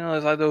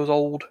 there's like those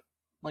old,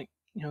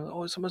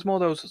 it's more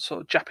those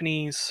sort of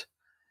Japanese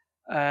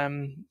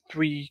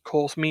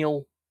 3-course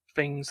meal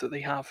things that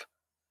they have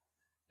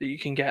that you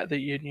can get that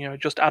you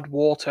just add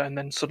water and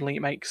then suddenly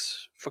it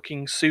makes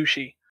fucking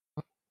sushi.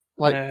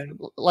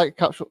 Like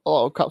capsule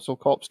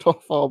corp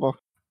stuff almost.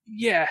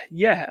 Yeah,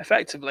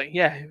 effectively,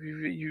 yeah.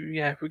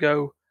 If we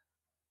go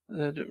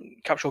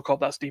Capsule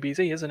Corp, that's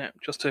DBZ, isn't it?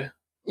 Just to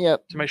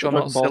make sure I'm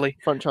not silly.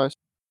 Franchise.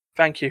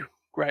 Thank you.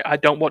 Great. I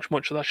don't watch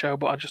much of that show,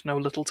 but I just know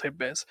little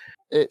tidbits.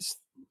 It's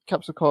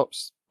Capsule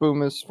Corp's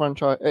Boomer's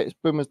franchise. It's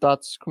Boomer's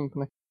dad's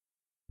company.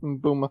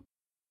 Boomer.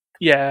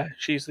 Yeah,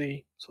 she's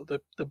the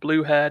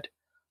blue-haired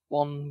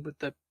one with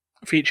the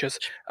features.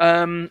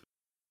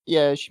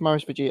 Yeah, she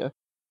marries Vegeta.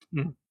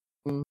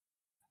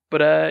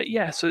 But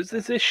so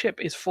this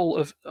ship is full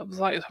of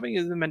like, I think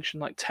they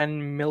mentioned like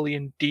 10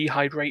 million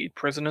dehydrated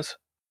prisoners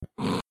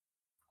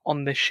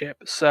on this ship.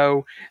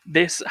 So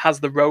this has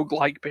the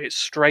roguelike bit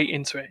straight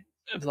into it,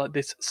 of like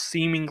this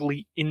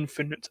seemingly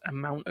infinite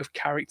amount of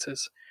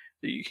characters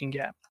that you can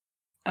get,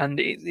 and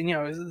there's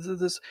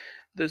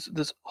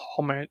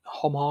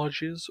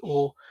homages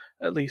or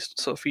at least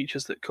sort of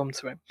features that come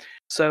to it.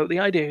 So the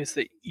idea is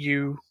that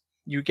you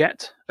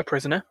get a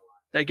prisoner,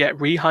 they get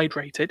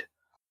rehydrated.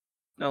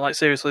 No, like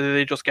seriously,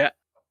 they just get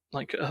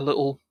like a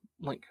little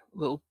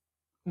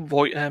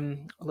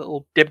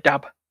dib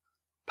dab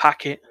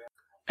packet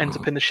ends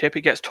up in the ship.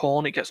 It gets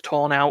torn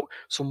out.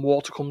 Some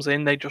water comes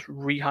in. They just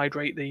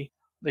rehydrate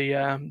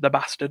the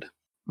bastard,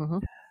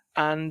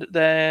 and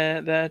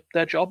their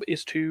job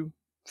is to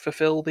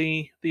fulfill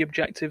the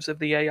objectives of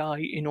the AI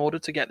in order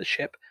to get the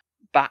ship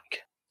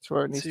back to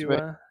where it needs to be.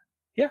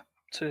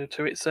 To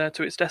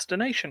its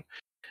destination.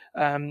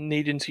 They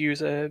need to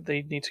use a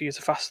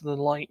faster than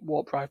light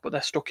warp drive, but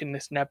they're stuck in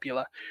this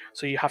nebula,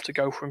 so you have to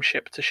go from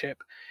ship to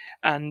ship,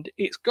 and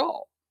it's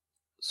got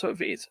sort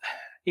of it's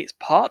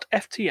part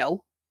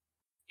FTL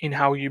in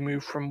how you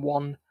move from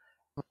one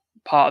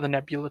part of the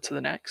nebula to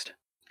the next,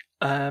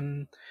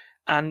 and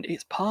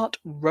it's part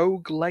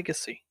Rogue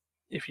Legacy.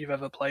 If you've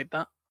ever played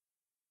that,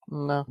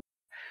 no.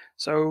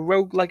 So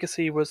Rogue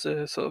Legacy was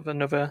a sort of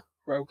another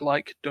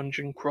roguelike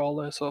dungeon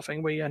crawler sort of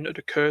thing where you entered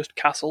a cursed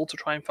castle to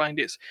try and find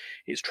its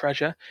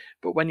treasure.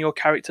 But when your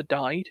character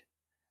died,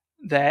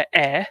 their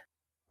heir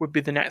would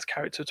be the next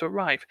character to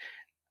arrive,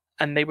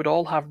 and they would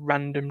all have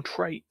random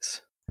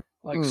traits.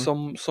 Like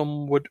some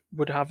would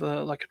have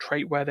a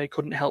trait where they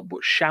couldn't help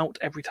but shout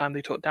every time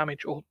they took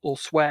damage, or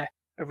swear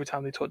every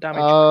time they took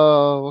damage.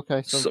 Oh,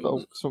 okay.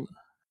 Some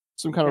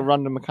kind of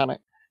random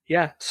mechanic.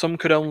 Yeah, some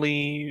could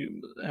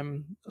only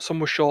some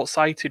were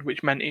short-sighted,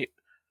 which meant it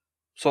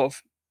sort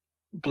of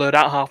blurred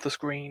out half the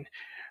screen.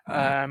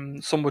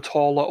 Some were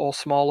taller or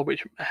smaller,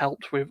 which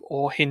helped with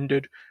or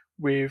hindered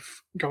with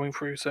going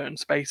through certain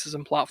spaces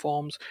and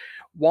platforms.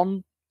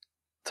 One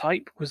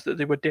type was that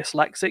they were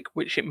dyslexic,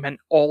 which it meant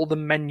all the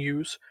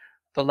menus,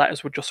 the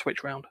letters would just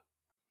switch around.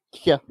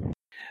 Yeah,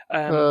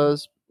 Um,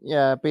 because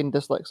being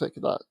dyslexic,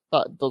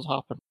 that does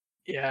happen.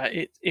 yeah,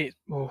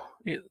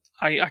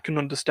 I can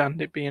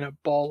understand it being a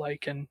ball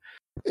ache, and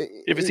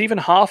if it's It, even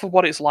half of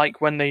what it's like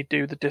when they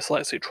do the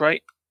dyslexic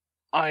trait,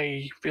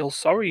 I feel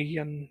sorry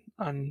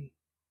and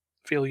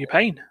feel your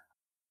pain.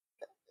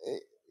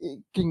 it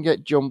can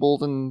get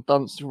jumbled and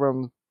danced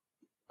around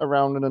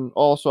and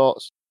all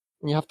sorts.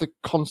 And you have to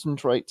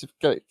concentrate to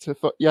get it to.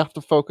 You have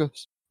to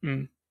focus,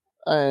 Mm,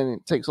 and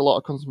it takes a lot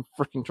of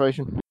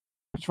concentration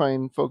to try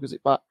and focus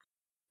it back.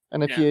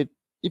 And yeah,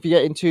 if you're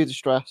getting too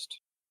distressed,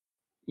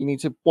 you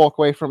need to walk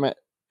away from it,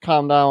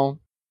 calm down,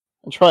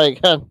 and try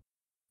again.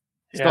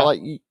 It's not yeah.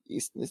 like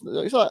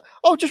it's like,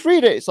 oh, just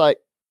read it. It's like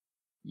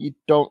you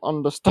don't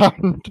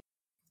understand.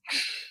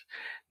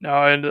 No,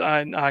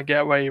 I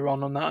get where you're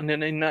on that. And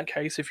in that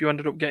case, if you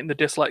ended up getting the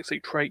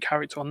dyslexic trait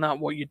character on that,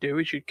 what you do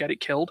is you get it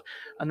killed,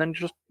 and then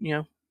just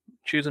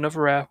choose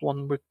another rare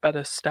one with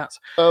better stats.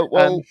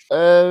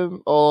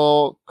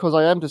 Or because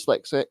I am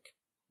dyslexic,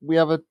 we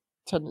have a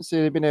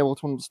tendency of being able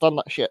to understand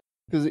that shit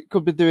because it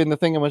could be doing the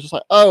thing, and we're just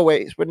like, oh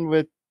wait, it's when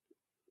we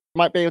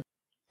might be able to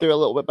do it a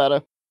little bit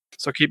better.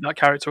 So keep that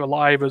character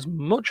alive as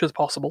much as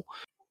possible.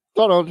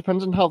 Don't know. It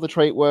depends on how the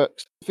trait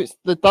works. If it's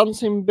the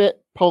dancing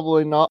bit,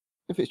 probably not.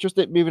 If it's just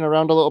it moving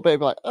around a little bit,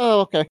 it'd be like,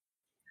 oh, okay.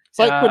 It's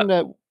like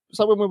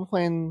when we were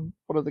playing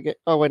one of the games.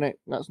 Oh wait, no,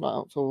 that's not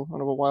out till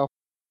another while.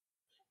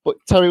 But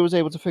Terry was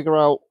able to figure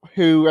out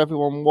who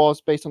everyone was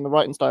based on the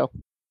writing style.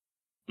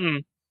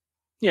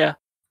 Yeah,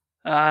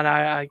 and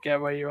I get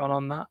where you're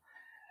on that.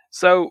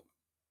 So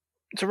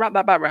to wrap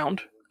that back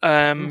round,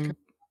 Okay.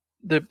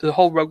 the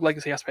whole Rogue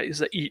Legacy aspect is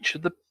that each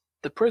of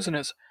the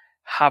prisoners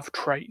have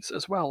traits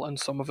as well, and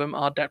some of them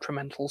are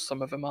detrimental,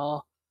 some of them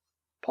are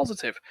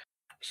positive.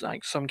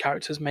 Like some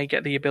characters may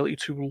get the ability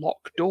to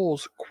lock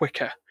doors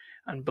quicker,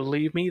 and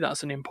believe me,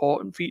 that's an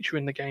important feature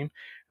in the game,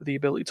 the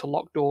ability to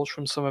lock doors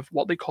from some of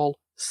what they call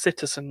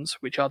citizens,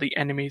 which are the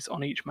enemies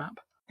on each map.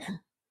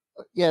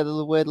 Yeah,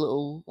 the weird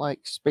little like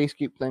space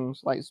cube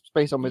things, like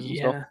space zombies and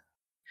stuff.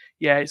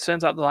 Yeah, it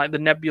turns out that like the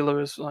nebula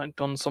has like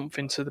done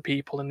something to the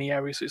people in the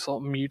area, so it's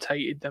sort of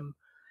mutated them.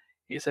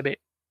 It's a bit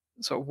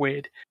sort of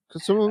weird.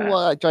 Because some of them Uh, were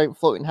like giant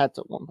floating heads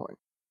at one point.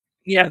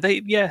 they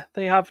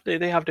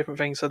have different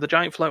things. So the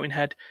giant floating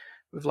head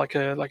with like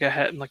a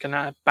head like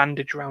a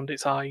bandage around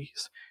its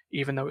eyes,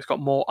 even though it's got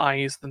more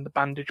eyes than the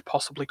bandage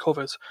possibly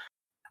covers,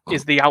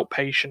 is the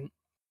outpatient.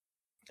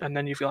 And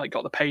then you've like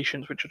got the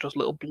patients, which are just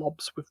little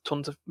blobs with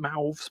tons of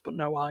mouths but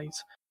no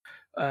eyes,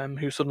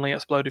 who suddenly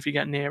explode if you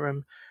get near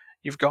them.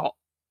 You've got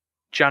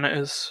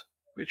janitors,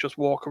 which just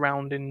walk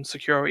around in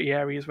security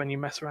areas when you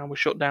mess around with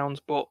shutdowns,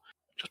 but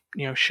just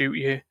shoot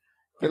you.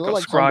 They You've look got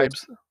like zombies.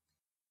 scribes.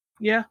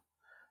 Yeah,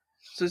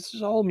 so it's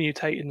all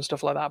mutated and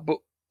stuff like that. But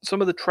some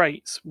of the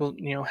traits will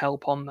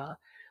help on that,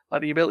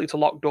 like the ability to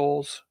lock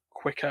doors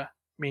quicker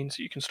means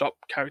that you can stop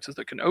characters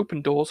that can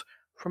open doors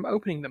from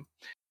opening them.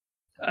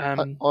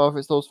 Or if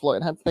it's those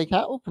floating heads, they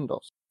can't open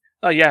doors.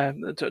 Oh yeah,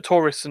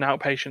 tourists and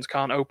outpatients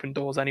can't open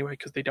doors anyway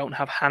because they don't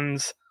have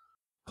hands.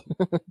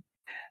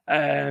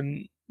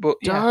 But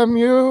yeah, Damn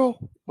you!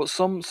 but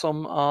some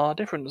are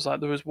different. It's like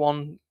there was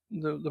one,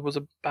 there was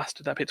a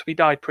bastard that he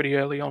died pretty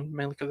early on,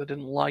 mainly because I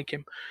didn't like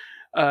him.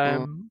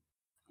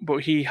 But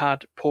he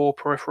had poor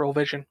peripheral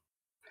vision.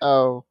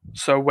 Oh,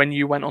 So when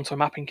you went onto a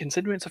map, and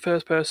considering it's a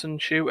first-person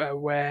shooter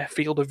where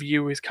field of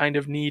view is kind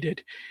of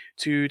needed,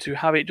 to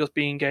have it just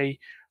being a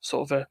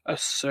sort of a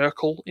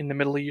circle in the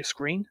middle of your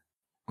screen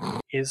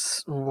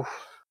is. Oof.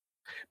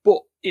 But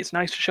it's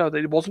nice to show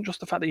that it wasn't just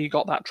the fact that he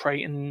got that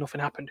trait and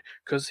nothing happened,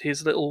 because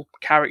his little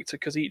character,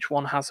 because each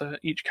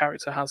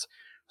character has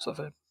sort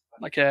of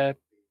like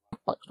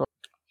backstory.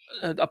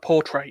 a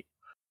portrait,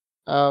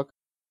 Oh,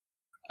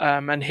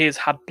 and his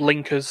had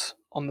blinkers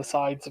on the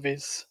sides of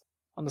his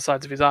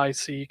eyes,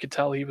 so you could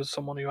tell he was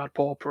someone who had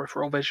poor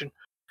peripheral vision.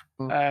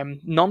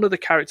 None of the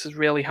characters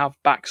really have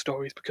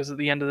backstories because at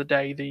the end of the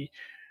day, the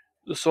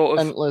sort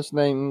of endless,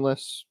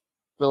 nameless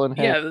villain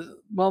hate.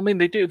 well, I mean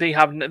they do. They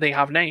have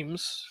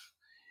names,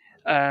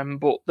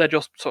 but they're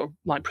just sort of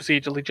like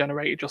procedurally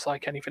generated, just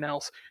like anything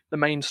else. The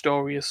main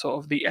story is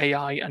sort of the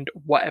AI and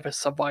whatever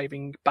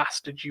surviving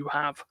bastard you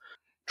have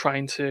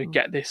trying to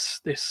get this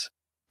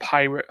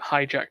pirate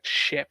hijacked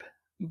ship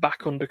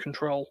back under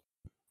control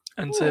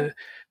and to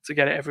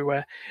get it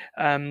everywhere.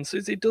 So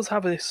it does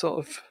have this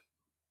sort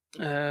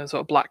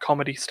of black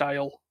comedy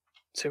style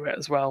to it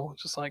as well.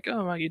 Just like,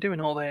 oh, right, you're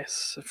doing all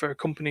this for a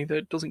company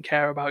that doesn't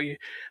care about you.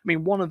 I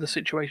mean, one of the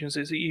situations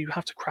is that you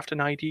have to craft an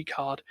ID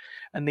card,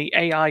 and the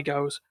AI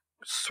goes,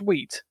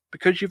 sweet,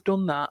 because you've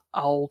done that,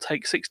 I'll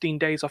take 16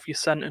 days off your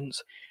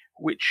sentence,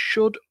 which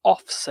should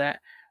offset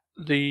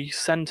the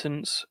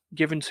sentence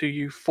given to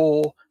you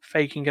for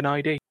faking an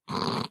ID.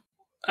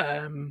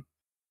 And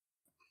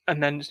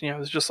then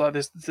there's just like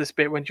this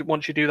bit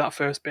once you do that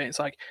first bit, it's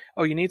like,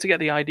 oh, you need to get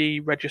the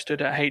ID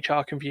registered at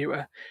HR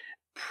computer.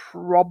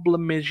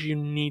 Problem is, you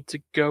need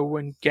to go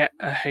and get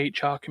a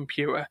HR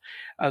computer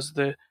as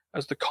the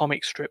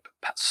comic strip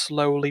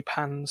slowly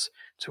pans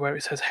to where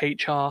it says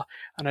HR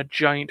and a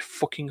giant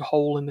fucking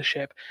hole in the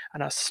ship.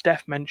 And as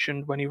Steph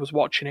mentioned when he was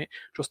watching it,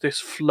 just this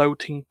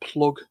floating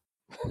plug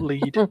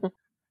lead,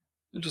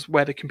 just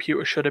where the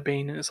computer should have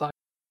been. And it's like,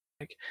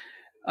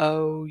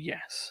 oh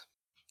yes.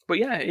 But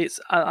yeah,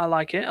 I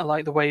like it. I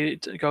like the way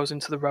it goes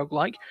into the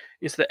roguelike.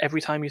 Is that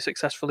every time you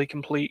successfully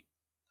complete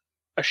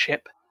a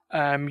ship,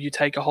 you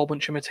take a whole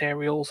bunch of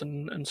materials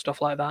and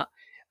stuff like that,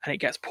 and it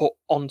gets put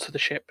onto the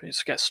ship. It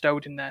gets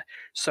stowed in there,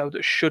 so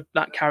that should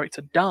that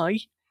character die,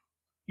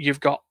 you've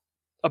got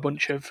a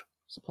bunch of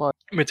Supply.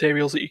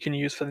 materials that you can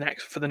use for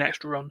the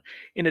next run.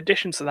 In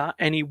addition to that,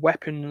 any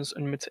weapons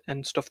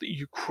and stuff that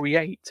you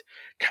create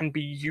can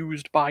be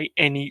used by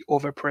any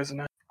other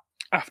prisoner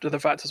after the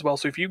fact as well.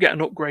 So if you get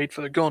an upgrade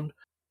for the gun,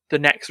 the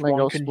next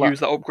one can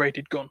use that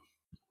upgraded gun.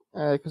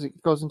 Because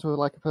it goes into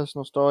like a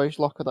personal storage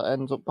locker that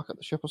ends up back at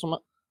the ship or something.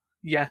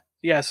 Yeah.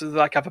 So they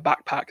like have a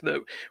backpack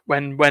that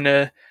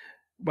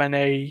when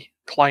a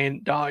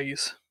client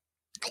dies,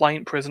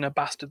 client prisoner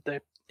bastard, they're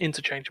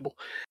interchangeable.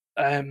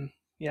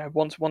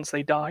 Once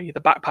they die,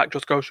 the backpack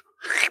just goes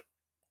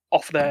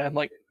off their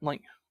like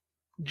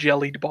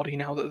jellied body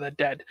now that they're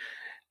dead,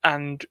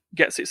 and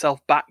gets itself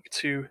back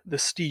to the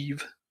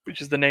Steve,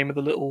 which is the name of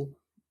the little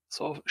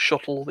sort of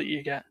shuttle that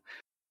you get.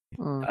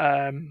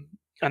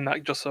 And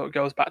that just sort of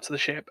goes back to the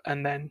ship,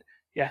 and then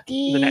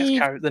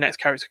the next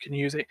character can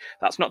use it.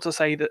 That's not to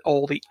say that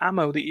all the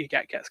ammo that you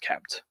get gets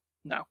kept.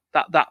 No,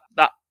 that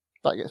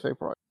gets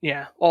vaporized.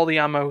 Yeah, all the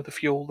ammo, the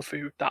fuel, the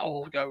food, that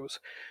all goes.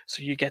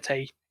 So you get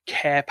a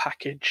care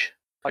package,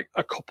 like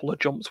a couple of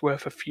jumps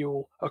worth of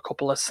fuel, a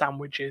couple of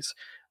sandwiches,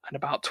 and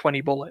about 20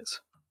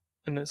 bullets.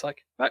 And it's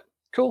like, right,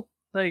 cool.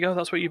 There you go.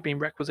 That's what you've been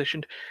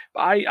requisitioned.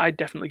 But I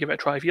definitely give it a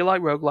try. If you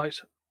like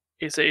roguelites,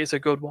 it's a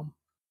good one.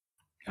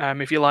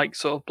 If you like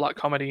sort of black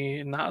comedy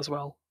in that as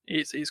well,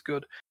 it's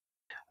good.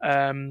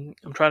 I'm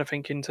trying to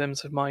think in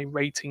terms of my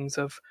ratings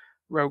of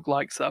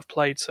roguelikes that I've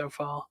played so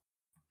far,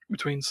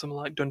 between some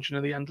like Dungeon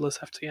of the Endless,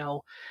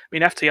 FTL. I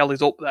mean, FTL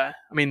is up there.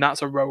 I mean,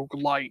 that's a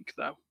roguelike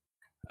though.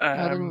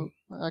 I couldn't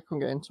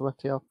get into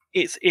FTL.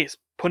 It's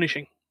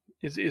punishing,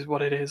 is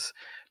what it is.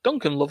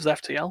 Duncan loves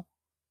FTL.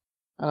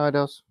 I know he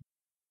does.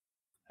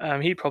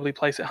 He'd probably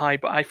place it high,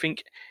 but I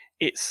think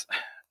it's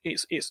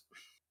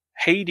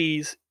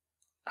Hades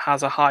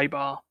has a high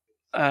bar,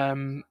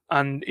 and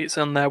it's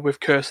on there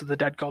with Curse of the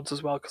Dead Gods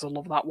as well, because I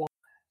love that one.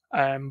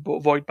 But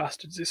Void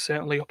Bastards is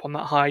certainly up on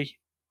that high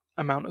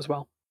amount as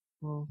well.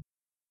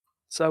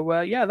 So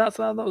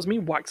that was me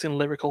waxing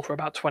lyrical for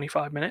about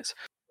 25 minutes.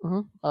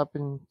 I've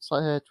been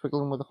sat here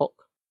twiggling with a hook.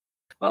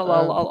 Well,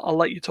 I'll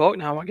let you talk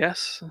now, I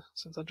guess,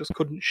 since I just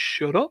couldn't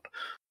shut up.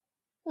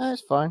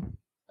 It's fine.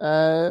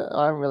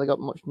 I haven't really got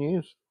much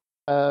news.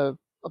 I've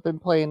been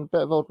playing a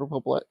bit of Old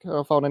Republic.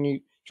 I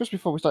found just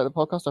before we started the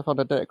podcast, I found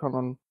a Datacron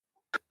on.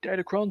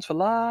 Datacrons for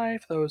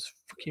life, those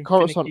fucking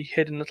finicky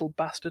hidden little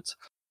bastards.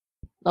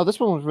 No, this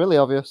one was really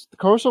obvious. The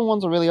Coruscant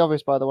ones are really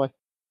obvious, by the way.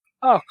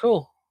 Oh,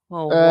 cool.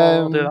 Well,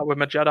 I'll do that with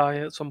my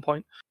Jedi at some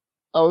point.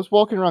 I was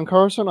walking around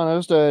Coruscant and I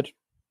just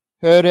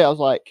heard it. I was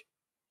like,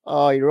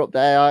 "Oh, you're up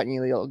there, aren't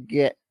you, little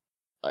git?"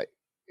 Like,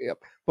 yep.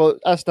 But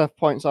as Steph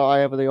points out, I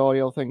have the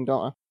audio thing,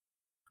 don't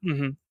I?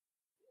 Mm-hmm.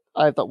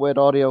 I have that weird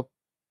audio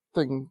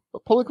thing.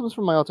 It probably comes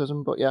from my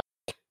autism, but yeah.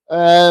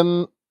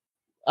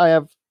 I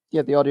have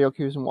the audio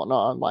cues and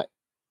whatnot. I'm like,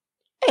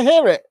 I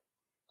hear it.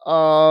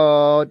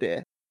 Oh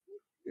dear.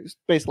 It's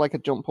basically like a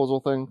jump puzzle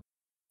thing.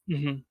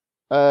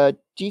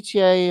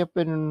 GTA, I've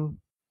been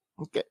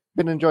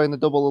enjoying the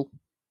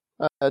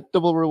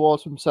double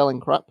rewards from selling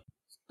crap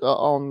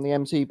on the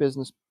MC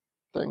business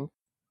thing.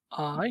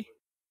 Aye.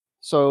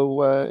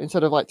 So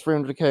instead of like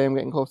 300k, I'm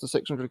getting close to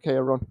 600k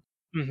a run.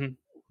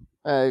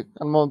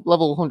 I'm on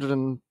level 100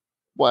 and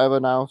whatever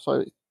now,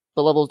 so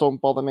the levels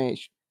don't bother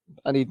me.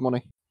 I need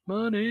money.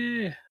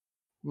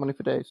 Money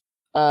for days.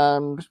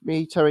 And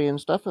me, Terry, and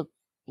Steph have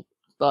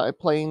started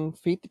playing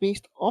Feed the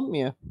Beast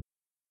Omnia.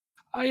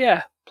 Oh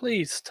yeah,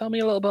 please tell me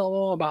a little bit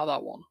more about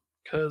that one,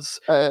 because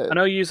I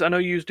know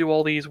you do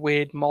all these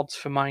weird mods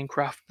for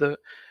Minecraft that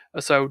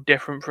are so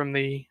different from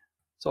the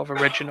sort of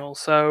original.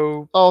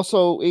 So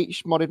also,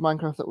 each modded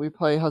Minecraft that we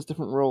play has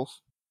different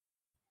rules.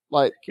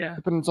 Like,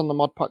 depends on the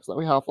mod packs that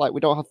we have. Like,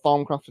 we don't have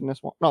Thorncraft in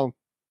this one. No,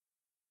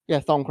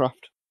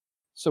 Thorncraft.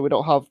 So we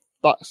don't have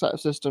that set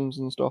of systems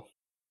and stuff.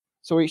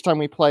 So each time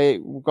we play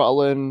it, we've got to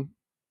learn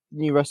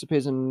new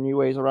recipes and new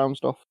ways around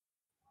stuff.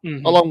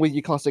 Along with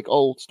your classic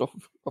old stuff,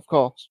 of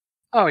course.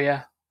 Oh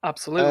yeah,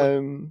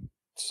 absolutely.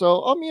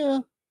 So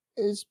Omnia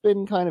has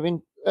been kind of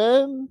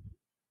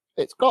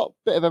it's got a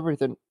bit of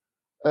everything.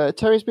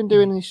 Terry's been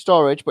doing his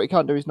storage, but he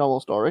can't do his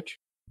normal storage,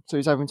 so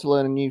he's having to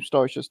learn a new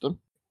storage system.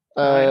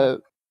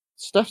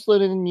 Steph's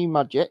learning a new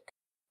magic,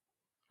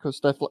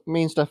 because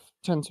me and Steph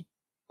tend to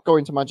go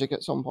into magic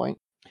at some point.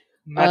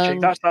 Magic,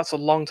 that's a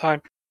long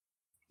time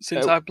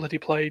Since I've bloody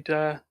played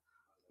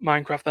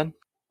Minecraft, then.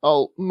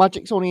 Oh,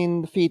 Magic's only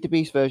in the Feed the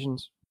Beast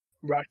versions.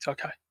 Right.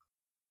 Okay.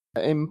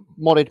 In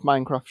modded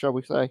Minecraft, shall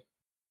we say?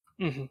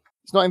 Mm-hmm.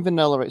 It's not in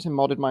vanilla. It's in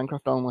modded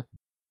Minecraft only.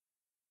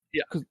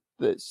 Yeah. Because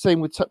the same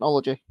with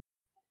technology.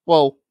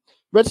 Well,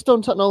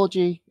 redstone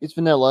technology is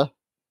vanilla.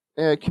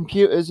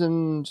 Computers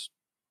and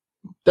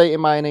data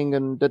mining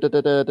and is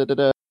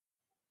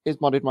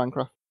modded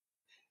Minecraft.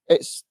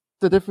 It's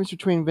the difference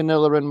between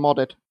vanilla and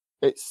modded.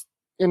 It's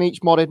in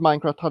each modded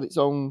Minecraft had its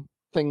own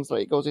things that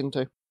it goes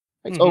into,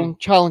 its own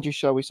challenges,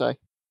 shall we say?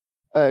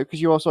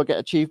 Because you also get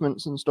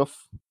achievements and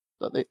stuff.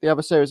 That they have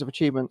a series of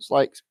achievements,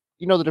 like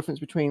you know the difference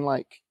between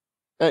like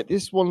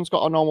this one's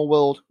got a normal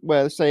world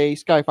where say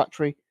Sky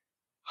Factory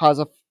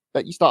has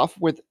that you start off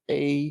with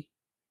a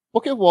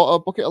bucket of water, a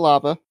bucket of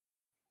lava,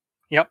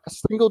 Yep. a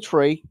single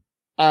tree,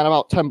 and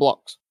about 10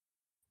 blocks.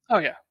 Oh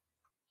yeah.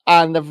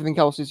 And everything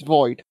else is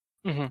void.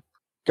 Mm-hmm.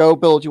 Go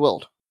build your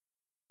world.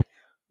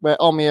 Where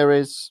Omnia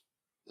is,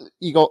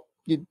 you've got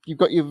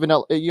your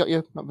vanilla, you got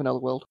your not vanilla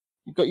world.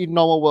 You've got your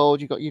normal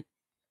world. You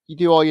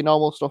do all your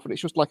normal stuff, and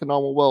it's just like a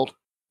normal world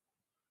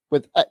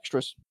with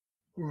extras.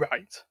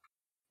 Right.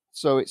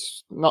 So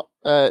it's not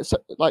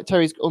like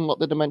Terry's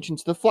unlocked the dimension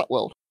to the flat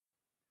world.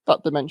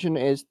 That dimension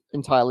is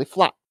entirely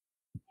flat.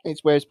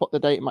 It's where he's put the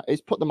data.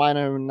 He's put the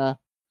miner in there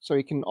so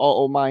he can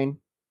auto mine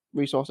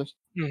resources.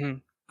 Mm-hmm.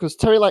 Because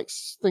Terry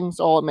likes things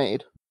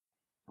automated.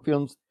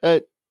 Films.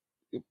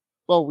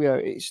 Well, yeah,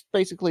 it's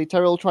basically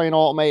Terry will try and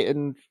automate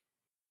and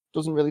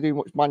doesn't really do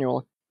much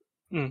manually.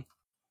 Mm.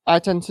 I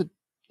tend to,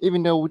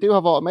 even though we do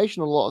have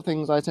automation on a lot of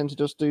things, I tend to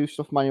just do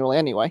stuff manually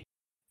anyway.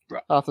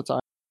 Right. Half the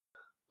time.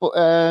 But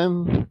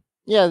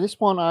yeah, this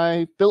one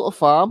I built a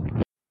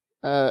farm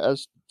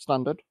as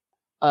standard,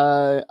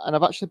 and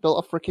I've actually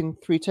built a freaking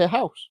 3-tier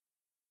house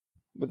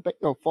with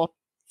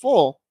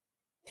four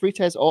 3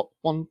 tiers up,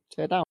 1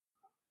 tier down.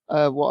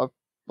 What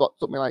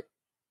took me like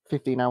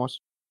 15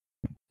 hours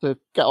to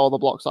get all the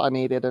blocks that I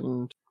needed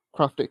and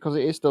craft it because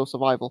it is still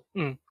survival.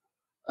 Mm.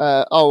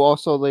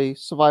 Also the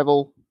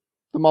survival,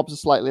 the mobs are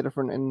slightly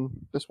different in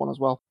this one as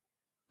well.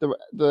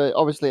 The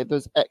obviously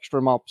there's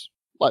extra mobs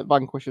like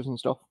vanquishers and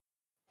stuff.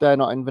 They're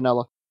not in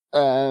vanilla.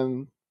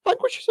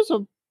 Vanquishers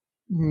are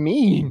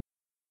mean.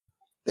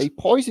 They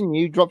poison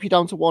you, drop you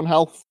down to 1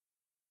 health,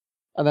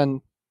 and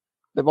then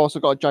they've also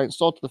got a giant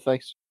sword to the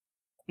face.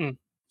 Mm.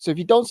 So if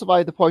you don't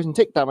survive the poison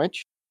tick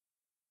damage,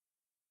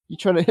 you're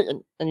trying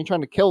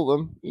to kill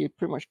them, you're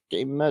pretty much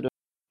getting murdered.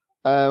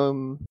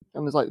 And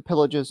there's like the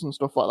pillagers and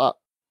stuff like that,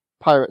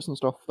 pirates and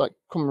stuff that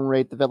come and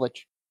raid the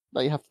village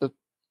that you have to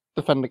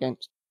defend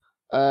against.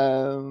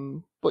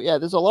 But yeah,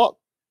 there's a lot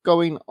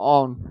going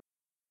on.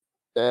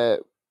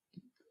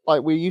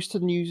 Like we're used to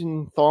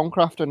using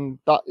Thorncraft, and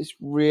that is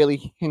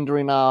really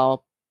hindering our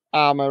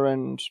armor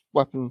and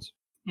weapons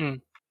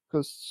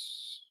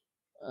because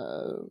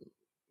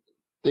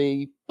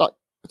that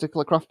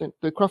particular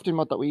crafting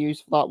mod that we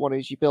use for that one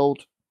is you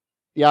build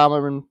the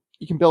armor and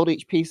you can build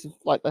each piece of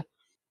like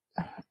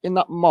in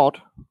that mod.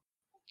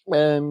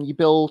 You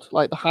build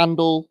like the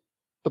handle,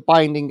 the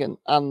binding,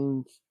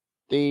 and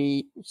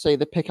the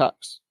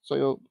pickaxe. So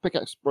your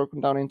pickaxe is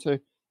broken down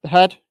into the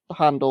head, the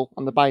handle,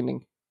 and the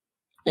binding.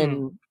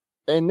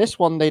 In this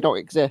one, they don't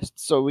exist,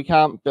 so we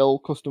can't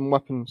build custom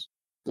weapons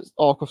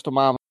or custom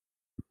armor.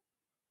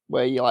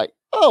 Where you're like,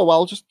 oh,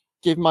 well, just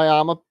give my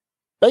armor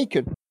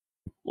bacon.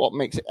 What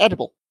makes it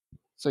edible?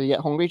 So you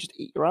get hungry, just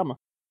eat your armor.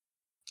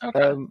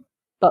 Okay.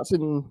 That's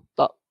in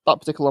that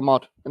particular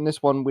mod. In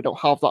this one, we don't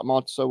have that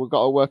mod, so we've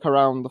got to work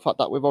around the fact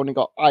that we've only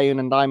got iron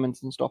and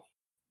diamonds and stuff.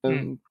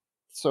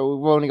 So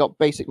we've only got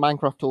basic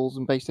Minecraft tools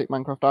and basic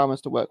Minecraft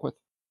armors to work with.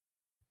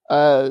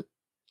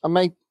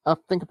 I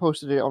think I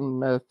posted it on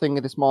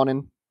Thingy this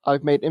morning.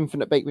 I've made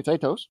infinite baked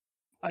potatoes.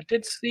 I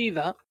did see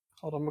that.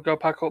 Hold on, we'll go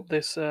back up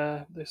this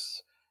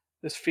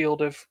this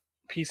field of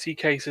PC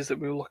cases that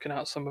we were looking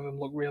at. Some of them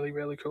look really,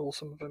 really cool.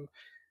 Some of them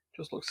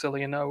just look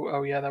silly. And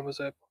oh yeah, there was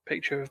a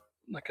picture of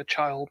like a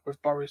child with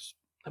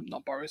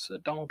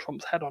Donald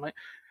Trump's head on it.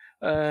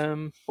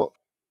 But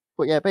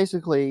yeah,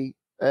 basically,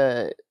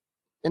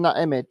 in that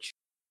image.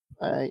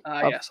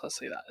 Yes, I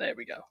see that. There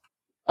we go.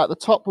 At the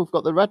top, we've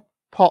got the red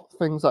pot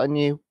things that are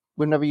new.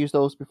 We've never used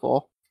those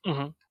before. We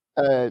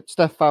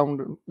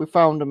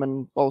found them,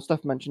 and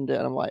Steph mentioned it,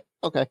 and I'm like,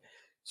 okay.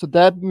 So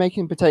they're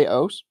making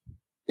potatoes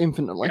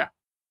infinitely. Yeah.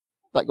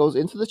 That goes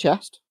into the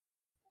chest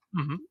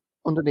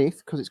underneath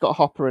because it's got a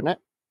hopper in it.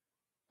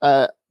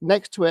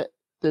 Next to it,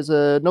 there's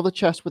another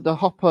chest with the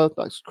hopper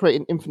that's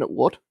creating infinite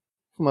wood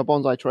from a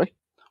bonsai tree.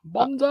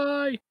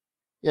 Bonsai!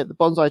 Yeah, the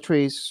bonsai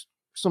trees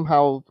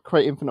somehow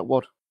create infinite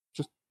wood.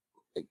 Just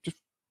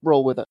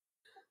roll with it.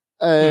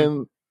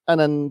 And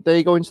then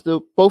they go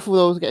into both of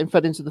those are getting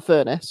fed into the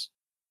furnace.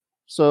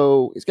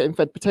 So it's getting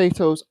fed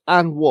potatoes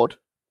and wood,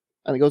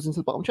 and it goes into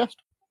the bottom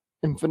chest.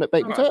 Infinite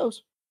baked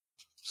potatoes.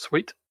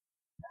 Sweet.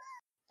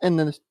 And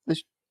then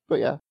but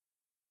yeah.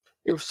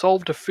 You've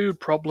solved a food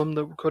problem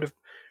that could have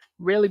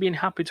really been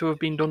happy to have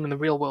been done in the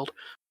real world.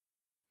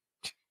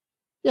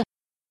 Yeah.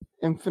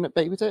 Infinite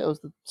baked potatoes.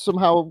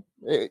 Somehow,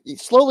 it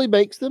slowly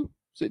bakes them,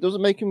 so it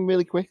doesn't make them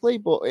really quickly,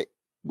 but it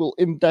will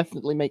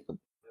indefinitely make them.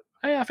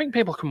 I think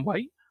people can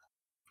wait.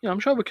 I'm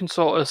sure we can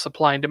sort of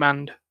supply and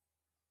demand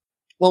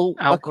Well,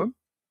 outcome.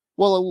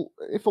 Well,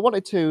 if I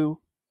wanted to,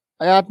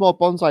 I add more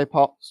bonsai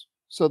pots,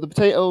 so the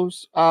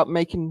potatoes are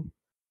making.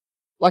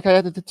 Like I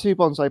added the 2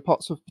 bonsai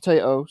pots of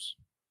potatoes.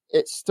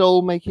 It's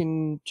still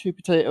making 2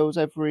 potatoes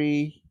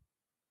every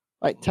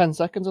 10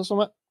 seconds or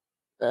something.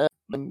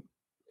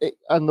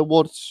 And the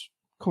wood's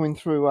coming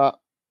through at.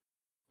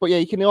 But yeah,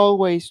 you can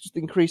always just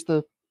increase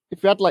the.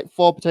 If you had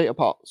 4 potato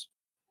pots,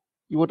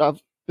 you would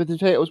have the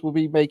potatoes will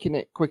be making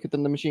it quicker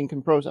than the machine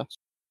can process.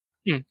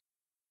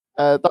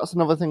 That's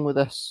another thing with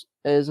this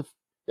is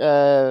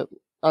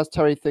as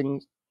Terry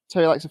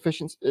likes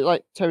efficiency.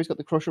 Terry's got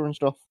the crusher and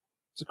stuff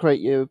to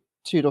create you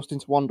 2 dust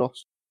into 1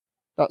 dust.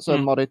 That's a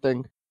modded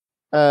thing.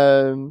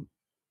 You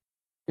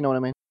know what I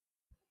mean?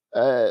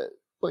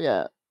 But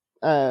yeah,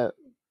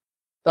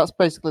 that's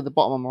basically the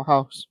bottom of my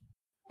house.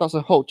 That's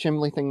a whole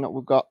chimney thing that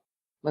we've got,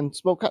 and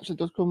smoke actually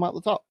does come out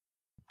the top.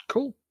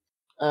 Cool.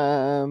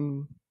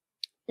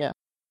 Yeah.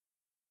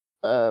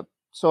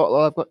 So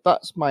I've got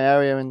that's my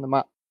area in the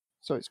map.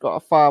 So it's got a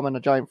farm and a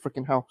giant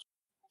freaking house.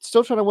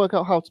 Still trying to work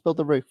out how to build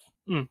the roof.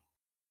 I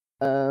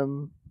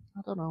don't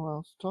know what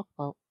else to talk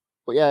about.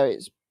 But yeah,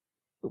 is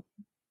there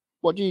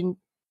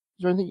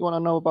anything you want to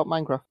know about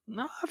Minecraft?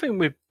 No, I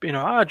think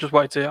I just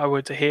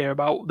wanted to hear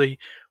about the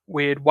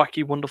weird,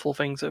 wacky, wonderful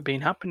things that have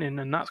been happening,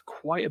 and that's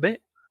quite a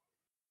bit.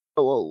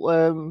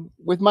 Well,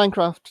 with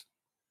Minecraft,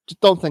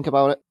 just don't think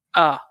about it.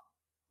 Ah,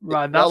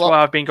 right. That's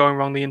why I've been going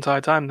wrong the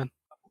entire time. Then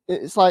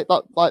it's like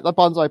that, like the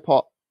bonsai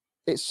pot.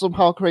 It's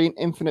somehow creating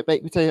infinite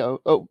baked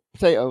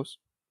potatoes.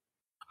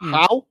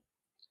 How?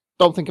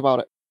 Don't think about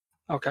it.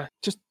 Okay.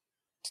 Just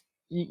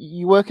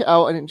you work it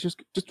out, and it just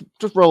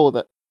roll with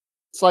it.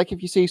 It's like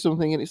if you see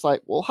something and it's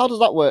like, well, how does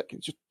that work?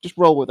 It's just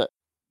roll with it.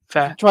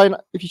 Fair.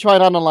 If you try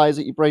and analyze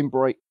it, your brain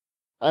break.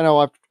 I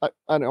know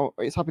I know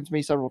it's happened to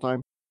me several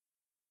times.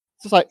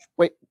 It's just like,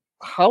 wait,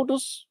 how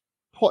does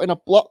putting a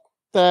block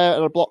there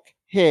and a block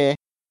here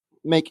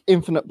make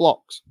infinite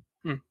blocks?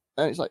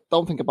 And it's like,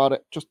 don't think about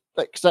it. Just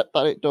accept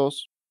that it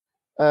does.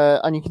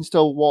 And you can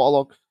still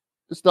waterlog.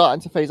 It's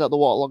starting to phase out the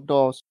waterlog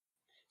doors.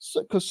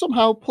 Because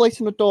somehow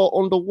placing a door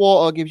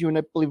underwater gives you an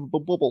unbelievable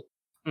bubble.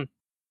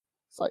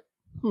 It's like,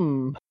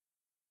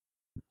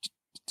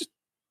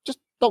 just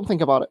don't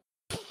think about it.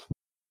 If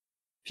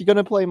you're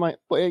gonna play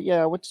but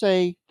yeah, I would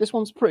say this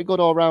one's pretty good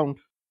all round.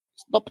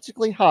 It's not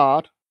particularly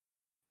hard.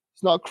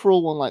 It's not a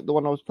cruel one like the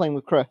one I was playing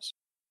with Chris,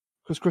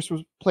 because Chris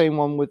was playing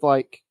one with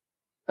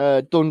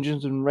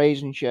dungeons and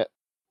raids and shit,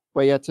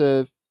 where you had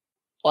to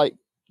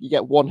you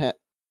get 1 hit.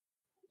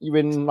 You're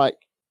in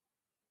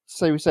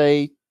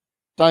say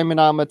diamond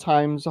armor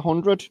times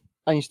 100,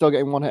 and you're still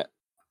getting 1 hit.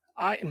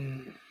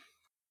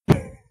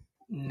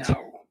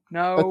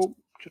 No.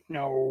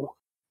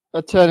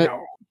 Eternity.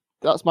 No.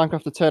 That's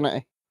Minecraft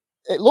Eternity.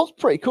 It looks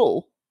pretty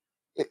cool.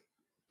 It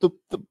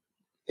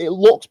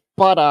looks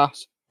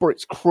badass, but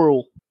it's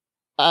cruel.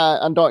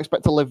 And don't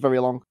expect to live very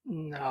long.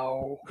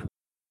 No.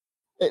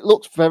 It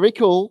looks very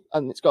cool,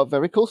 and it's got a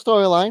very cool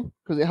storyline,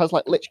 because it has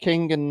Lich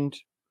King and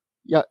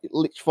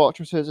Lich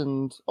Fortresses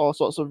and all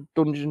sorts of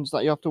dungeons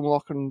that you have to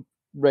unlock and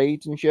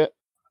raids and shit.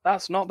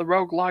 That's not the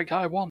roguelike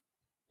I want.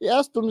 It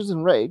has dungeons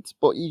and raids,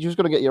 but you're just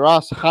going to get your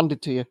ass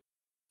handed to you.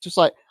 Just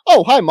like,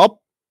 oh, hi, mob.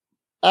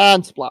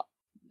 And splat.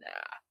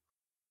 Nah.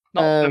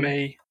 Not for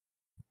me.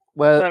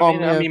 Well,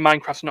 I mean,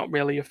 Minecraft's not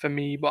really for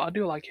me, but I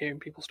do like hearing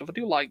people's stuff. I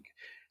do like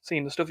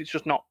seeing the stuff. It's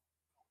just not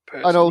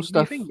personally.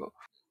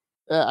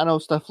 I know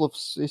Steph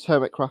loves his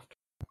Hermitcraft.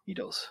 He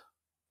does.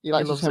 He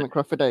likes his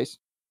Hermitcraft for days.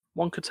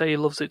 One could say he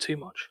loves it too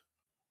much.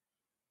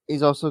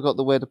 He's also got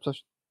the weird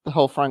obsession. The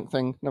whole Frank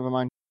thing, never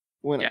mind.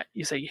 Yeah,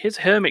 you see, his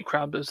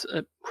Hermitcraft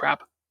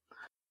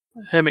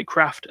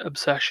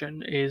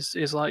obsession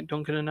is like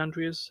Duncan and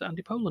Andrea's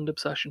anti-Poland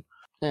obsession.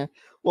 Yeah,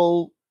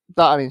 well,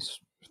 that and his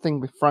thing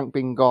with Frank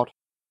being God.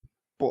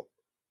 But,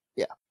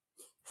 yeah,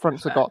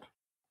 Frank's a god.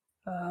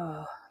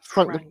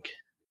 Frank.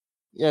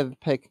 The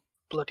pig.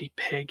 Bloody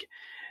pig.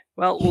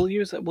 Well, we'll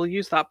use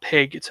that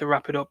pig to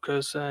wrap it up,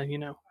 because,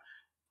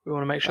 we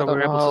want to make sure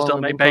we're able to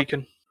still make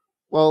bacon.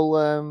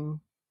 Well,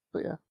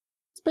 but yeah.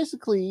 It's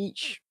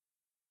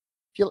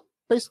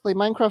basically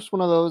Minecraft's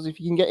one of those, if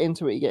you can get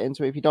into it, you get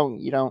into it. If you don't,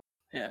 you don't.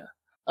 Yeah.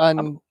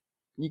 And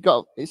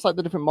it's like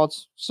the different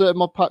mods. Certain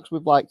mod packs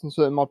we've liked, and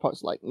certain mod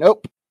packs like,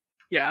 nope.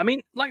 Yeah, I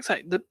mean, like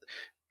I say,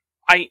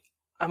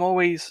 I'm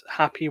always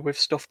happy with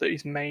stuff that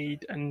is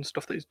made and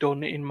stuff that is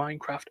done in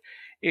Minecraft.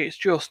 It's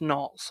just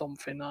not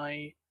something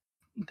I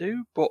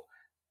do, but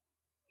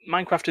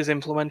Minecraft is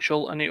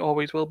influential, and it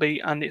always will be,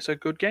 and it's a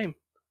good game.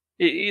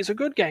 It is a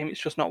good game,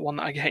 it's just not one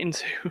that I get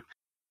into.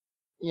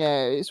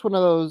 Yeah, it's one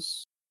of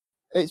those.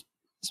 It's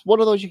one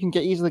of those you can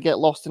easily get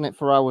lost in it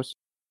for hours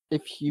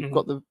if you've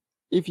got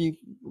if you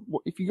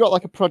got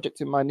like a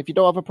project in mind. If you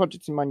don't have a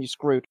project in mind, you're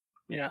screwed.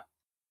 Yeah.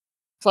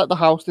 It's like the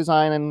house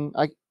design, and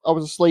I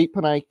was asleep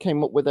and I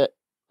came up with it.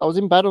 I was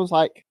in bed,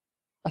 I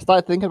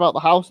started thinking about the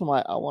house. I'm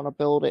like, I want to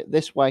build it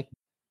this way.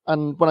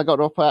 And when I got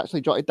up, I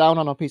actually jotted down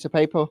on a piece of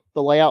paper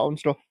the layout and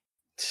stuff.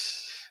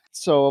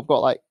 So I've got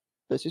like,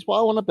 this is what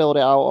I want to build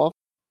it out of.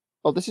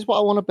 Oh, this is what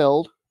I want to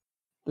build.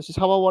 This is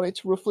how I want it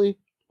to roughly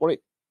what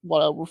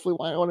I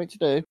want it to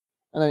do.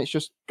 And then it's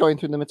just going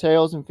through the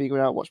materials and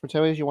figuring out which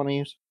materials you want to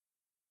use.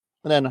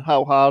 And then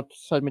how hard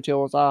said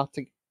materials are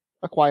to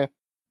acquire.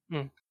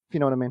 If you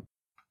know what I mean.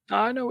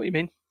 I know what you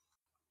mean.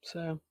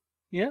 So,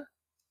 yeah.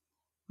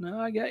 No,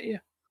 I get you.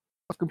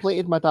 I've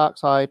completed my dark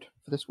side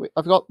for this week.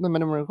 I've got the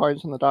minimum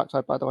requirements on the dark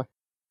side, by the way.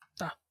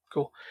 Ah,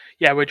 cool.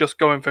 Yeah, we're just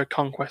going for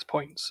conquest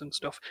points and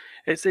stuff.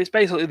 It's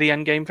basically the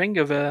end game thing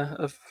of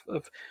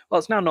well,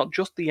 it's now not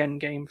just the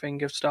end game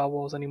thing of Star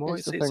Wars anymore.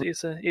 It's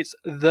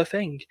the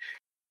thing.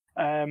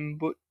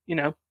 But you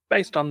know,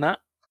 based on that,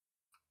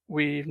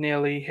 we've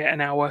nearly hit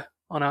an hour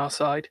on our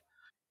side,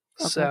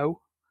 Okay.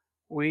 so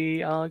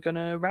we are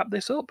gonna wrap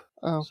this up.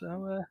 Oh.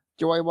 So,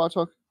 do you want to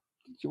talk?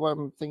 Do you want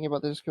to thinking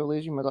about the Disco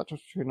Elysium, or that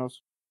just between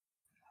us?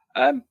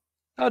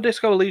 Our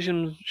Disco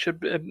Elysium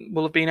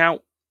will have been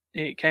out.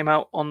 It came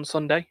out on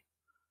Sunday.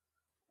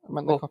 I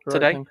meant the copyright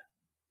today. thing.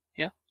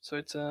 Yeah, so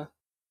it's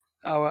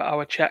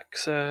our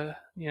checks are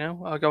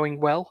going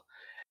well.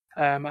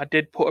 I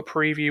did put a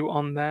preview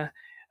on there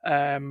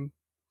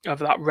of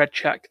that red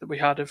check that we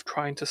had of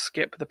trying to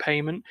skip the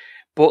payment,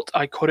 but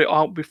I cut it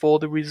out before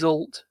the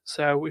result.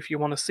 So if you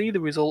want to see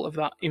the result of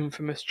that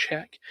infamous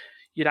check,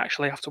 you'd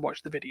actually have to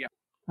watch the video.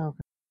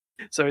 Okay.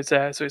 So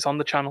it's on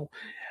the channel.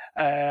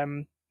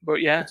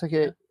 But yeah, I take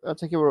it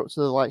we're up to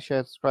the like,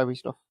 share, subscribe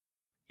stuff.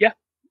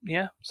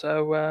 Yeah.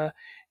 So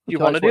you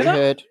want to do that?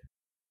 Heard.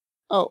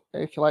 Oh,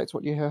 if you liked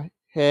what you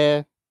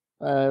hear,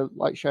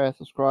 like, share,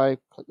 subscribe,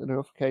 click the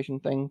notification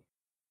thing.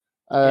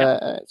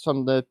 It's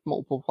on the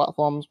multiple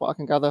platforms, what I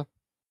can gather.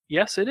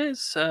 Yes, it is.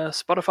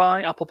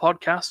 Spotify, Apple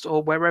Podcasts,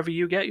 or wherever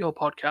you get your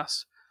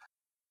podcasts.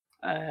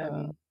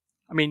 I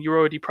mean, you're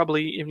already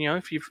probably,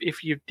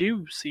 if you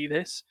do see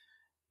this,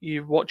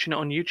 you're watching it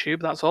on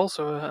YouTube. That's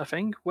also a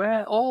thing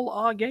where all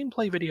our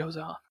gameplay videos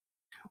are.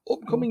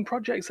 Upcoming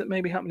projects that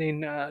may be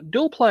happening.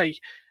 Dual Play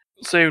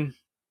soon.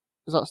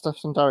 Is that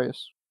Steph and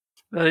Darius?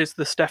 That is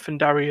the Steph and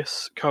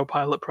Darius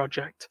co-pilot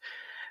project.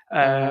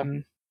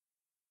 There's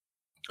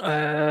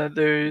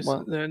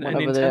an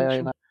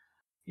intention.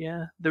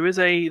 Yeah, there is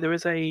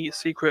a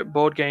secret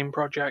board game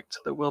project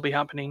that will be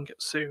happening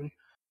soon.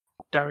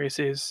 Darius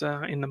is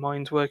in the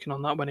mines working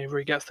on that whenever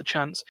he gets the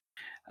chance.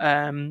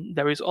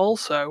 There is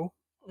also,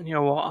 you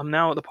know what, I'm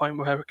now at the point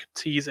where I could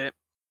tease it.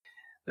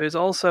 There is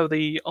also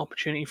the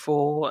opportunity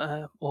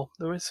for,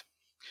 there is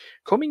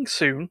coming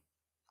soon.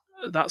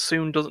 That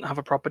soon doesn't have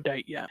a proper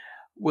date yet.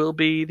 Will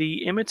be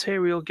the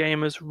Immaterial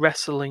Gamers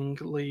Wrestling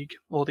League,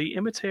 or the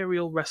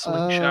Immaterial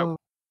Wrestling Show.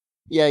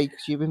 Yeah,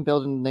 because you've been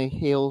building the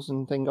heels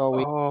and thing all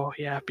week. Oh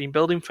yeah, been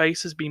building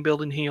faces, been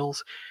building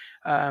heels.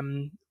 I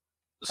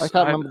can't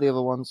remember the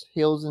other ones.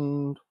 Heels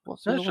and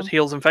what's the other it's just one?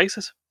 heels and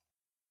faces.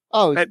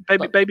 Oh,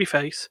 baby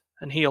face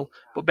and heel,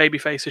 but baby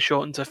face is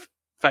shortened to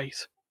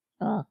face.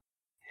 Ah.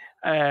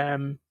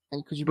 And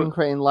because you've been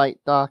creating light,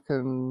 dark,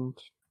 and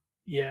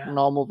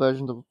normal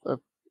versions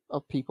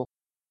of people.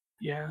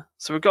 Yeah,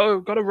 so we've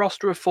got a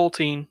roster of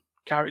 14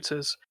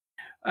 characters.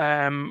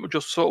 We're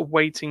just sort of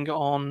waiting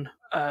on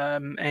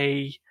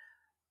a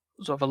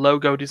sort of a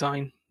logo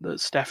design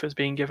that Steph has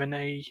been given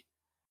a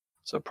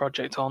sort of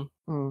project on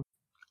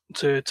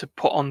to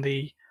put on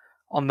the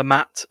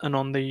mat and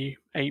on the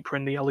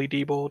apron, the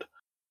LED board,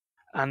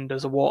 and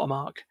as a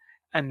watermark,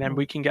 and then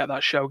we can get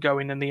that show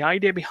going. And the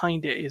idea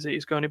behind it is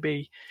it's going to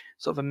be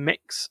sort of a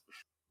mix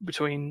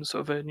between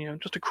sort of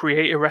just a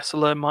creator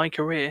wrestler, my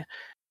career,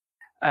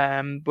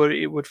 but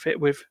it would fit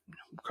with,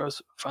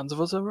 because fans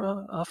of us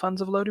are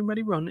fans of Load and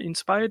Ready Run,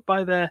 inspired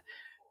by their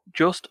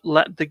just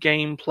let the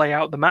game play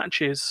out the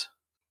matches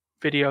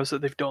videos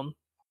that they've done.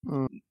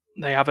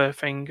 They have a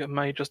thing, and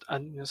may just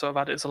sort of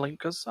add it as a link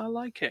because I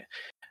like it.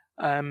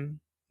 I kind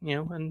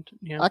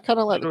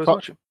of like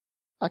the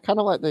I kind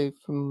of like the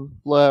from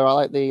Blur. I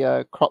like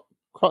the crop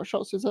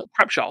shots. Is it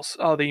crap shots?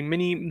 Oh, the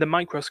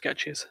micro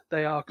sketches.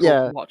 They are cool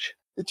to watch.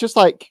 It's just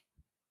like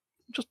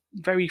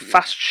very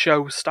fast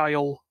show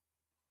style.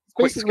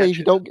 Basically, if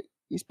you don't,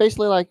 it's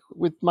basically like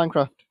with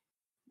Minecraft.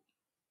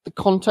 The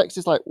context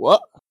is like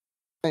what,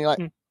 and you're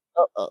like,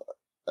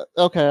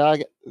 okay, I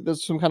get.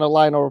 There's some kind of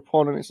line or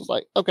opponent. It's just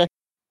like, okay,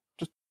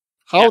 just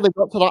how they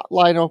got to that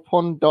line or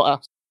opponent, don't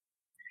ask.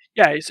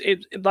 Yeah, it's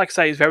like I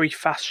say, it's very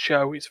fast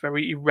show. It's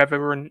very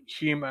irreverent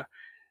humor.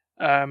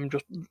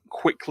 Just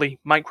quickly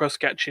micro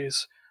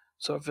sketches.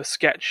 So the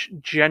sketch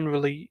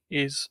generally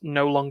is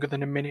no longer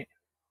than a minute,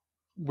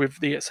 with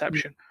the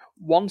exception.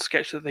 One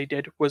sketch that they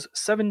did was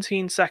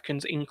 17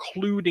 seconds,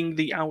 including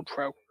the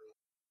outro.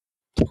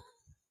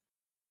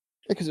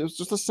 Because it was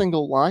just a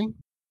single line.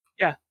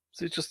 Yeah,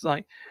 so it's just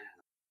like,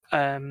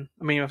 I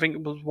mean, I think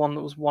it was one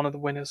that was one of the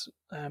winners,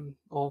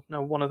 or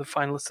no, one of the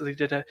finalists.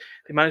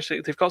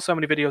 They've got so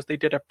many videos. They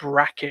did a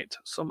bracket.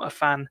 A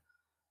fan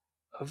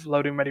of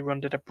Loading Ready Run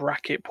did a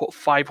bracket, put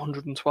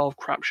 512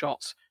 crap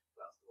shots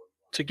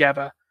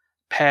together,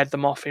 paired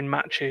them off in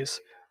matches,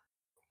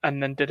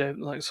 and then did a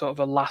like sort of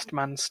a last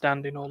man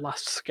standing or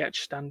last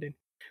sketch standing.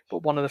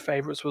 But one of the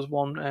favourites was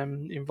one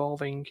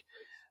involving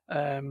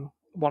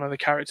one of the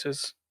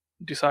characters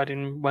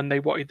deciding when they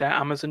wanted their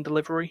Amazon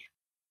delivery,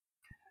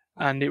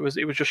 and it was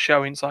just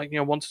showing it's like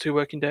 1 to 2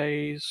 working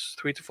days,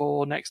 3 to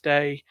 4 next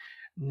day,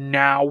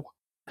 now.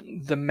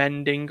 The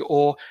mending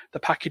or the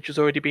package has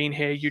already been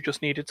here. You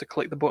just needed to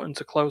click the button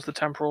to close the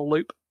temporal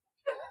loop.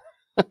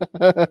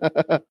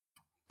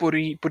 But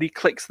he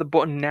clicks the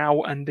button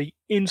now, and the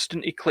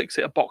instant he clicks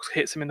it, a box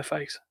hits him in the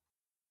face,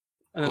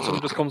 and then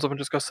someone just comes up and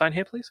just goes, "Sign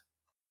here, please."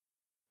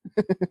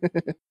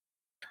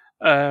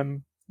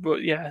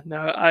 But yeah, no,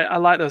 I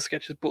like those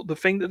sketches. But the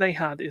thing that they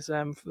had is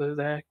for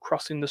their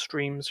Crossing the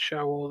Streams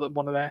show, or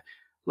one of their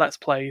Let's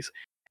Plays,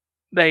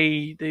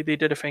 they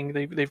did a thing.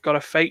 They've got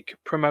a fake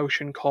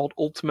promotion called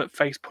Ultimate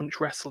Face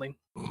Punch Wrestling,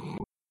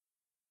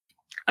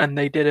 and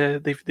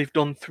they've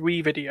done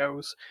 3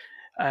 videos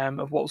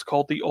of what was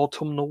called the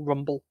Autumnal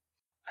Rumble,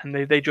 and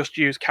they just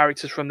used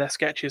characters from their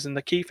sketches. And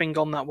the key thing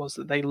on that was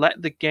that they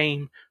let the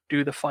game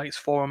do the fights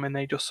for them, and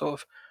they just sort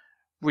of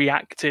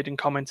reacted and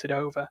commented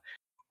over.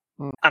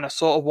 And I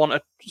sort of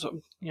want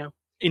to,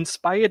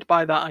 inspired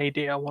by that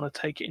idea, I want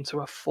to take it into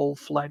a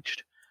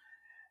full-fledged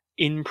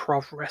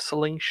improv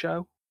wrestling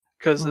show.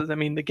 Because I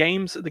mean, the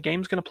game's going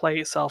to play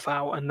itself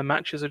out, and the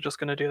matches are just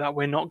going to do that.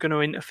 We're not going to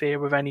interfere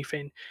with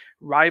anything.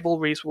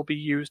 Rivalries will be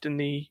used in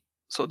the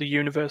sort of the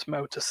universe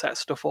mode to set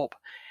stuff up,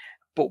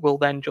 but we'll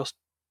then just,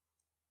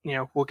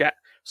 we'll get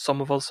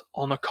some of us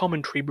on a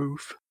commentary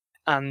booth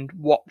and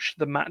watch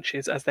the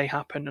matches as they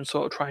happen, and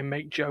sort of try and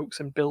make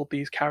jokes and build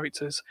these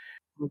characters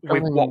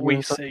with what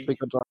we see.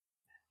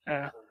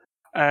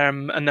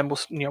 And then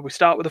we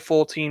start with the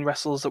 14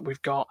 wrestlers that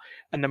we've got,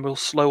 and then we'll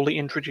slowly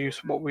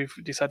introduce what we've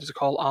decided to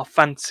call our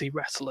fancy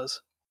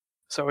wrestlers.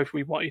 So if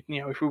we wanted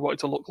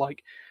to look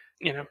like,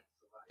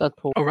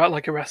 Deadpool, or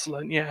like a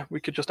wrestler, yeah, we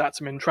could just add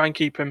them in, try and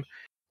keep them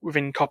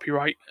within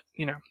copyright,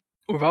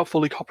 without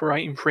fully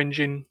copyright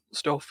infringing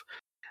stuff.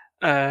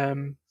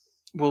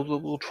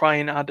 We'll try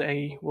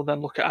and we'll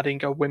then look at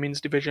adding a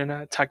women's division,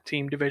 a tag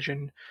team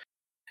division,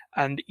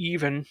 and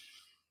even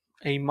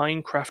a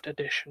Minecraft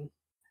edition.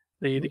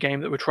 The game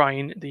that we're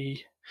trying, the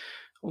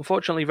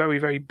unfortunately very,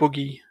 very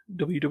buggy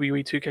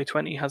WWE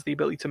 2K20 has the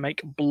ability to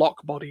make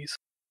block bodies,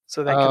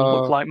 so they can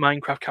look like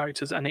Minecraft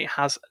characters, and it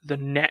has the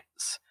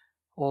nets,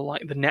 or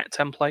like the net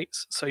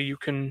templates, so you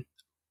can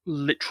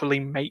literally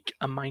make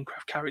a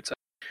Minecraft character.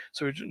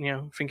 So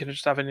thinking of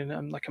just having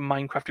like a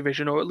Minecraft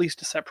division, or at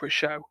least a separate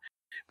show.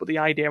 But the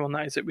idea on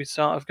that is that we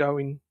start of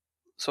going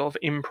sort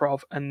of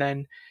improv, and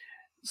then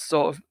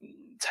sort of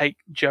take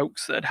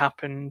jokes that had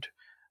happened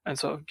and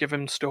sort of give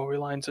them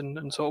storylines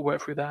and sort of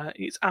work through that.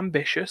 It's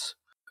ambitious,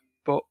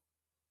 but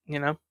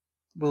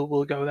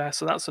we'll go there.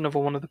 So that's another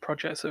one of the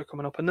projects that are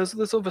coming up. And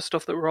there's other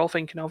stuff that we're all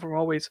thinking of. We're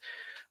always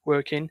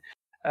working.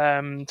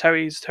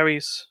 Terry's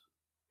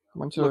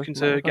looking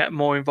to get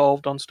more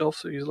involved on stuff,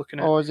 so he's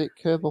looking at is it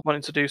Kerbal?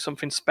 Wanting to do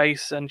something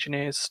Space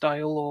Engineers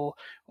style,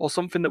 or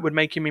something that would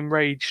make him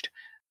enraged.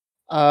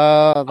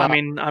 I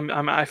mean,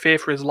 I fear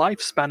for his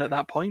lifespan at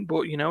that point,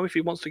 but if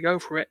he wants to go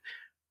for it,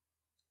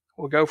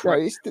 we'll go for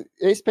it.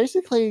 It's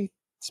basically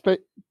Space.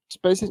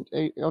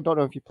 I don't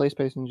know if you play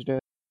Space Engineer.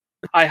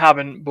 I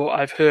haven't, but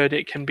I've heard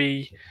it can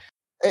be.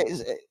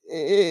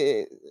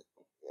 I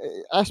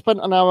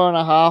spent an hour and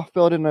a half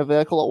building a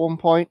vehicle at one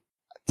point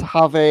to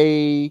have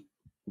a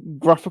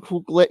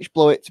graphical glitch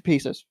blow it to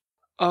pieces.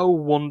 Oh,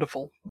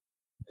 wonderful!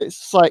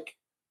 It's like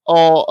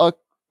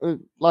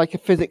like a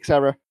physics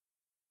error,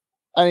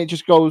 and it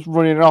just goes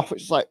running off.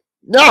 It's like,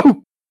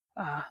 no.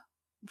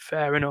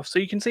 Fair enough. So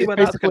you can see where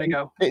that's going to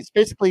go. It's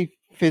basically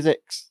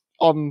physics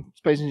on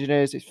Space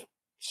Engineers. It's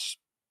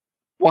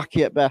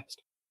wacky at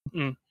best.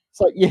 It's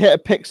like you hit a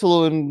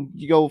pixel and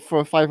you go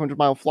for a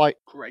 500-mile flight.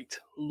 Great,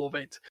 love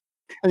it.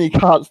 And you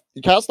can't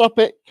stop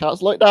it. Can't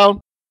slow it down.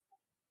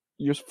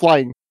 You're just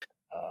flying.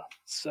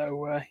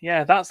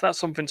 Yeah, that's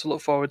something to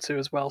look forward to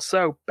as well.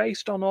 So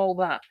based on all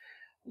that,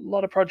 a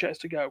lot of projects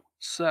to go.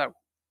 So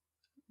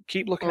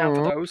keep looking out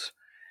for those,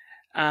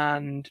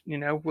 and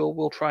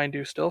we'll try and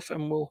do stuff,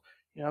 and we'll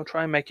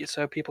try and make it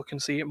so people can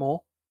see it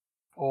more,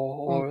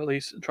 or at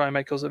least try and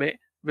make us a bit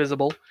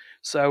visible.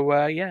 So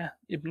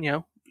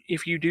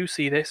if you do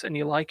see this and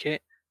you like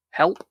it,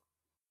 help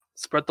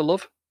spread the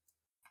love,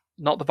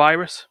 not the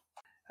virus.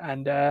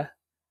 And the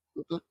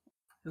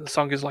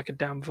song is like a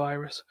damn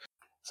virus.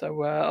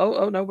 So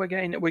oh no, we're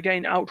getting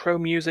outro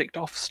music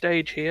off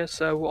stage here.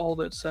 So all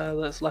that's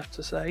left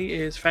to say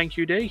is thank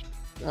you, D.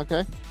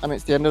 Okay, and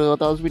it's the end of the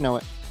world as we know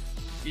it.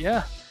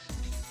 Yeah.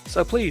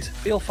 So please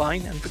feel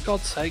fine, and for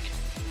God's sake,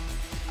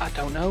 I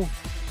don't know.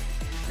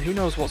 Who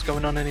knows what's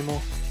going on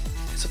anymore?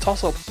 It's a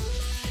toss-up.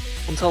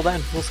 Until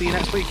then, we'll see you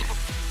next week.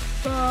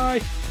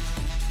 Bye.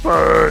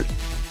 Bye.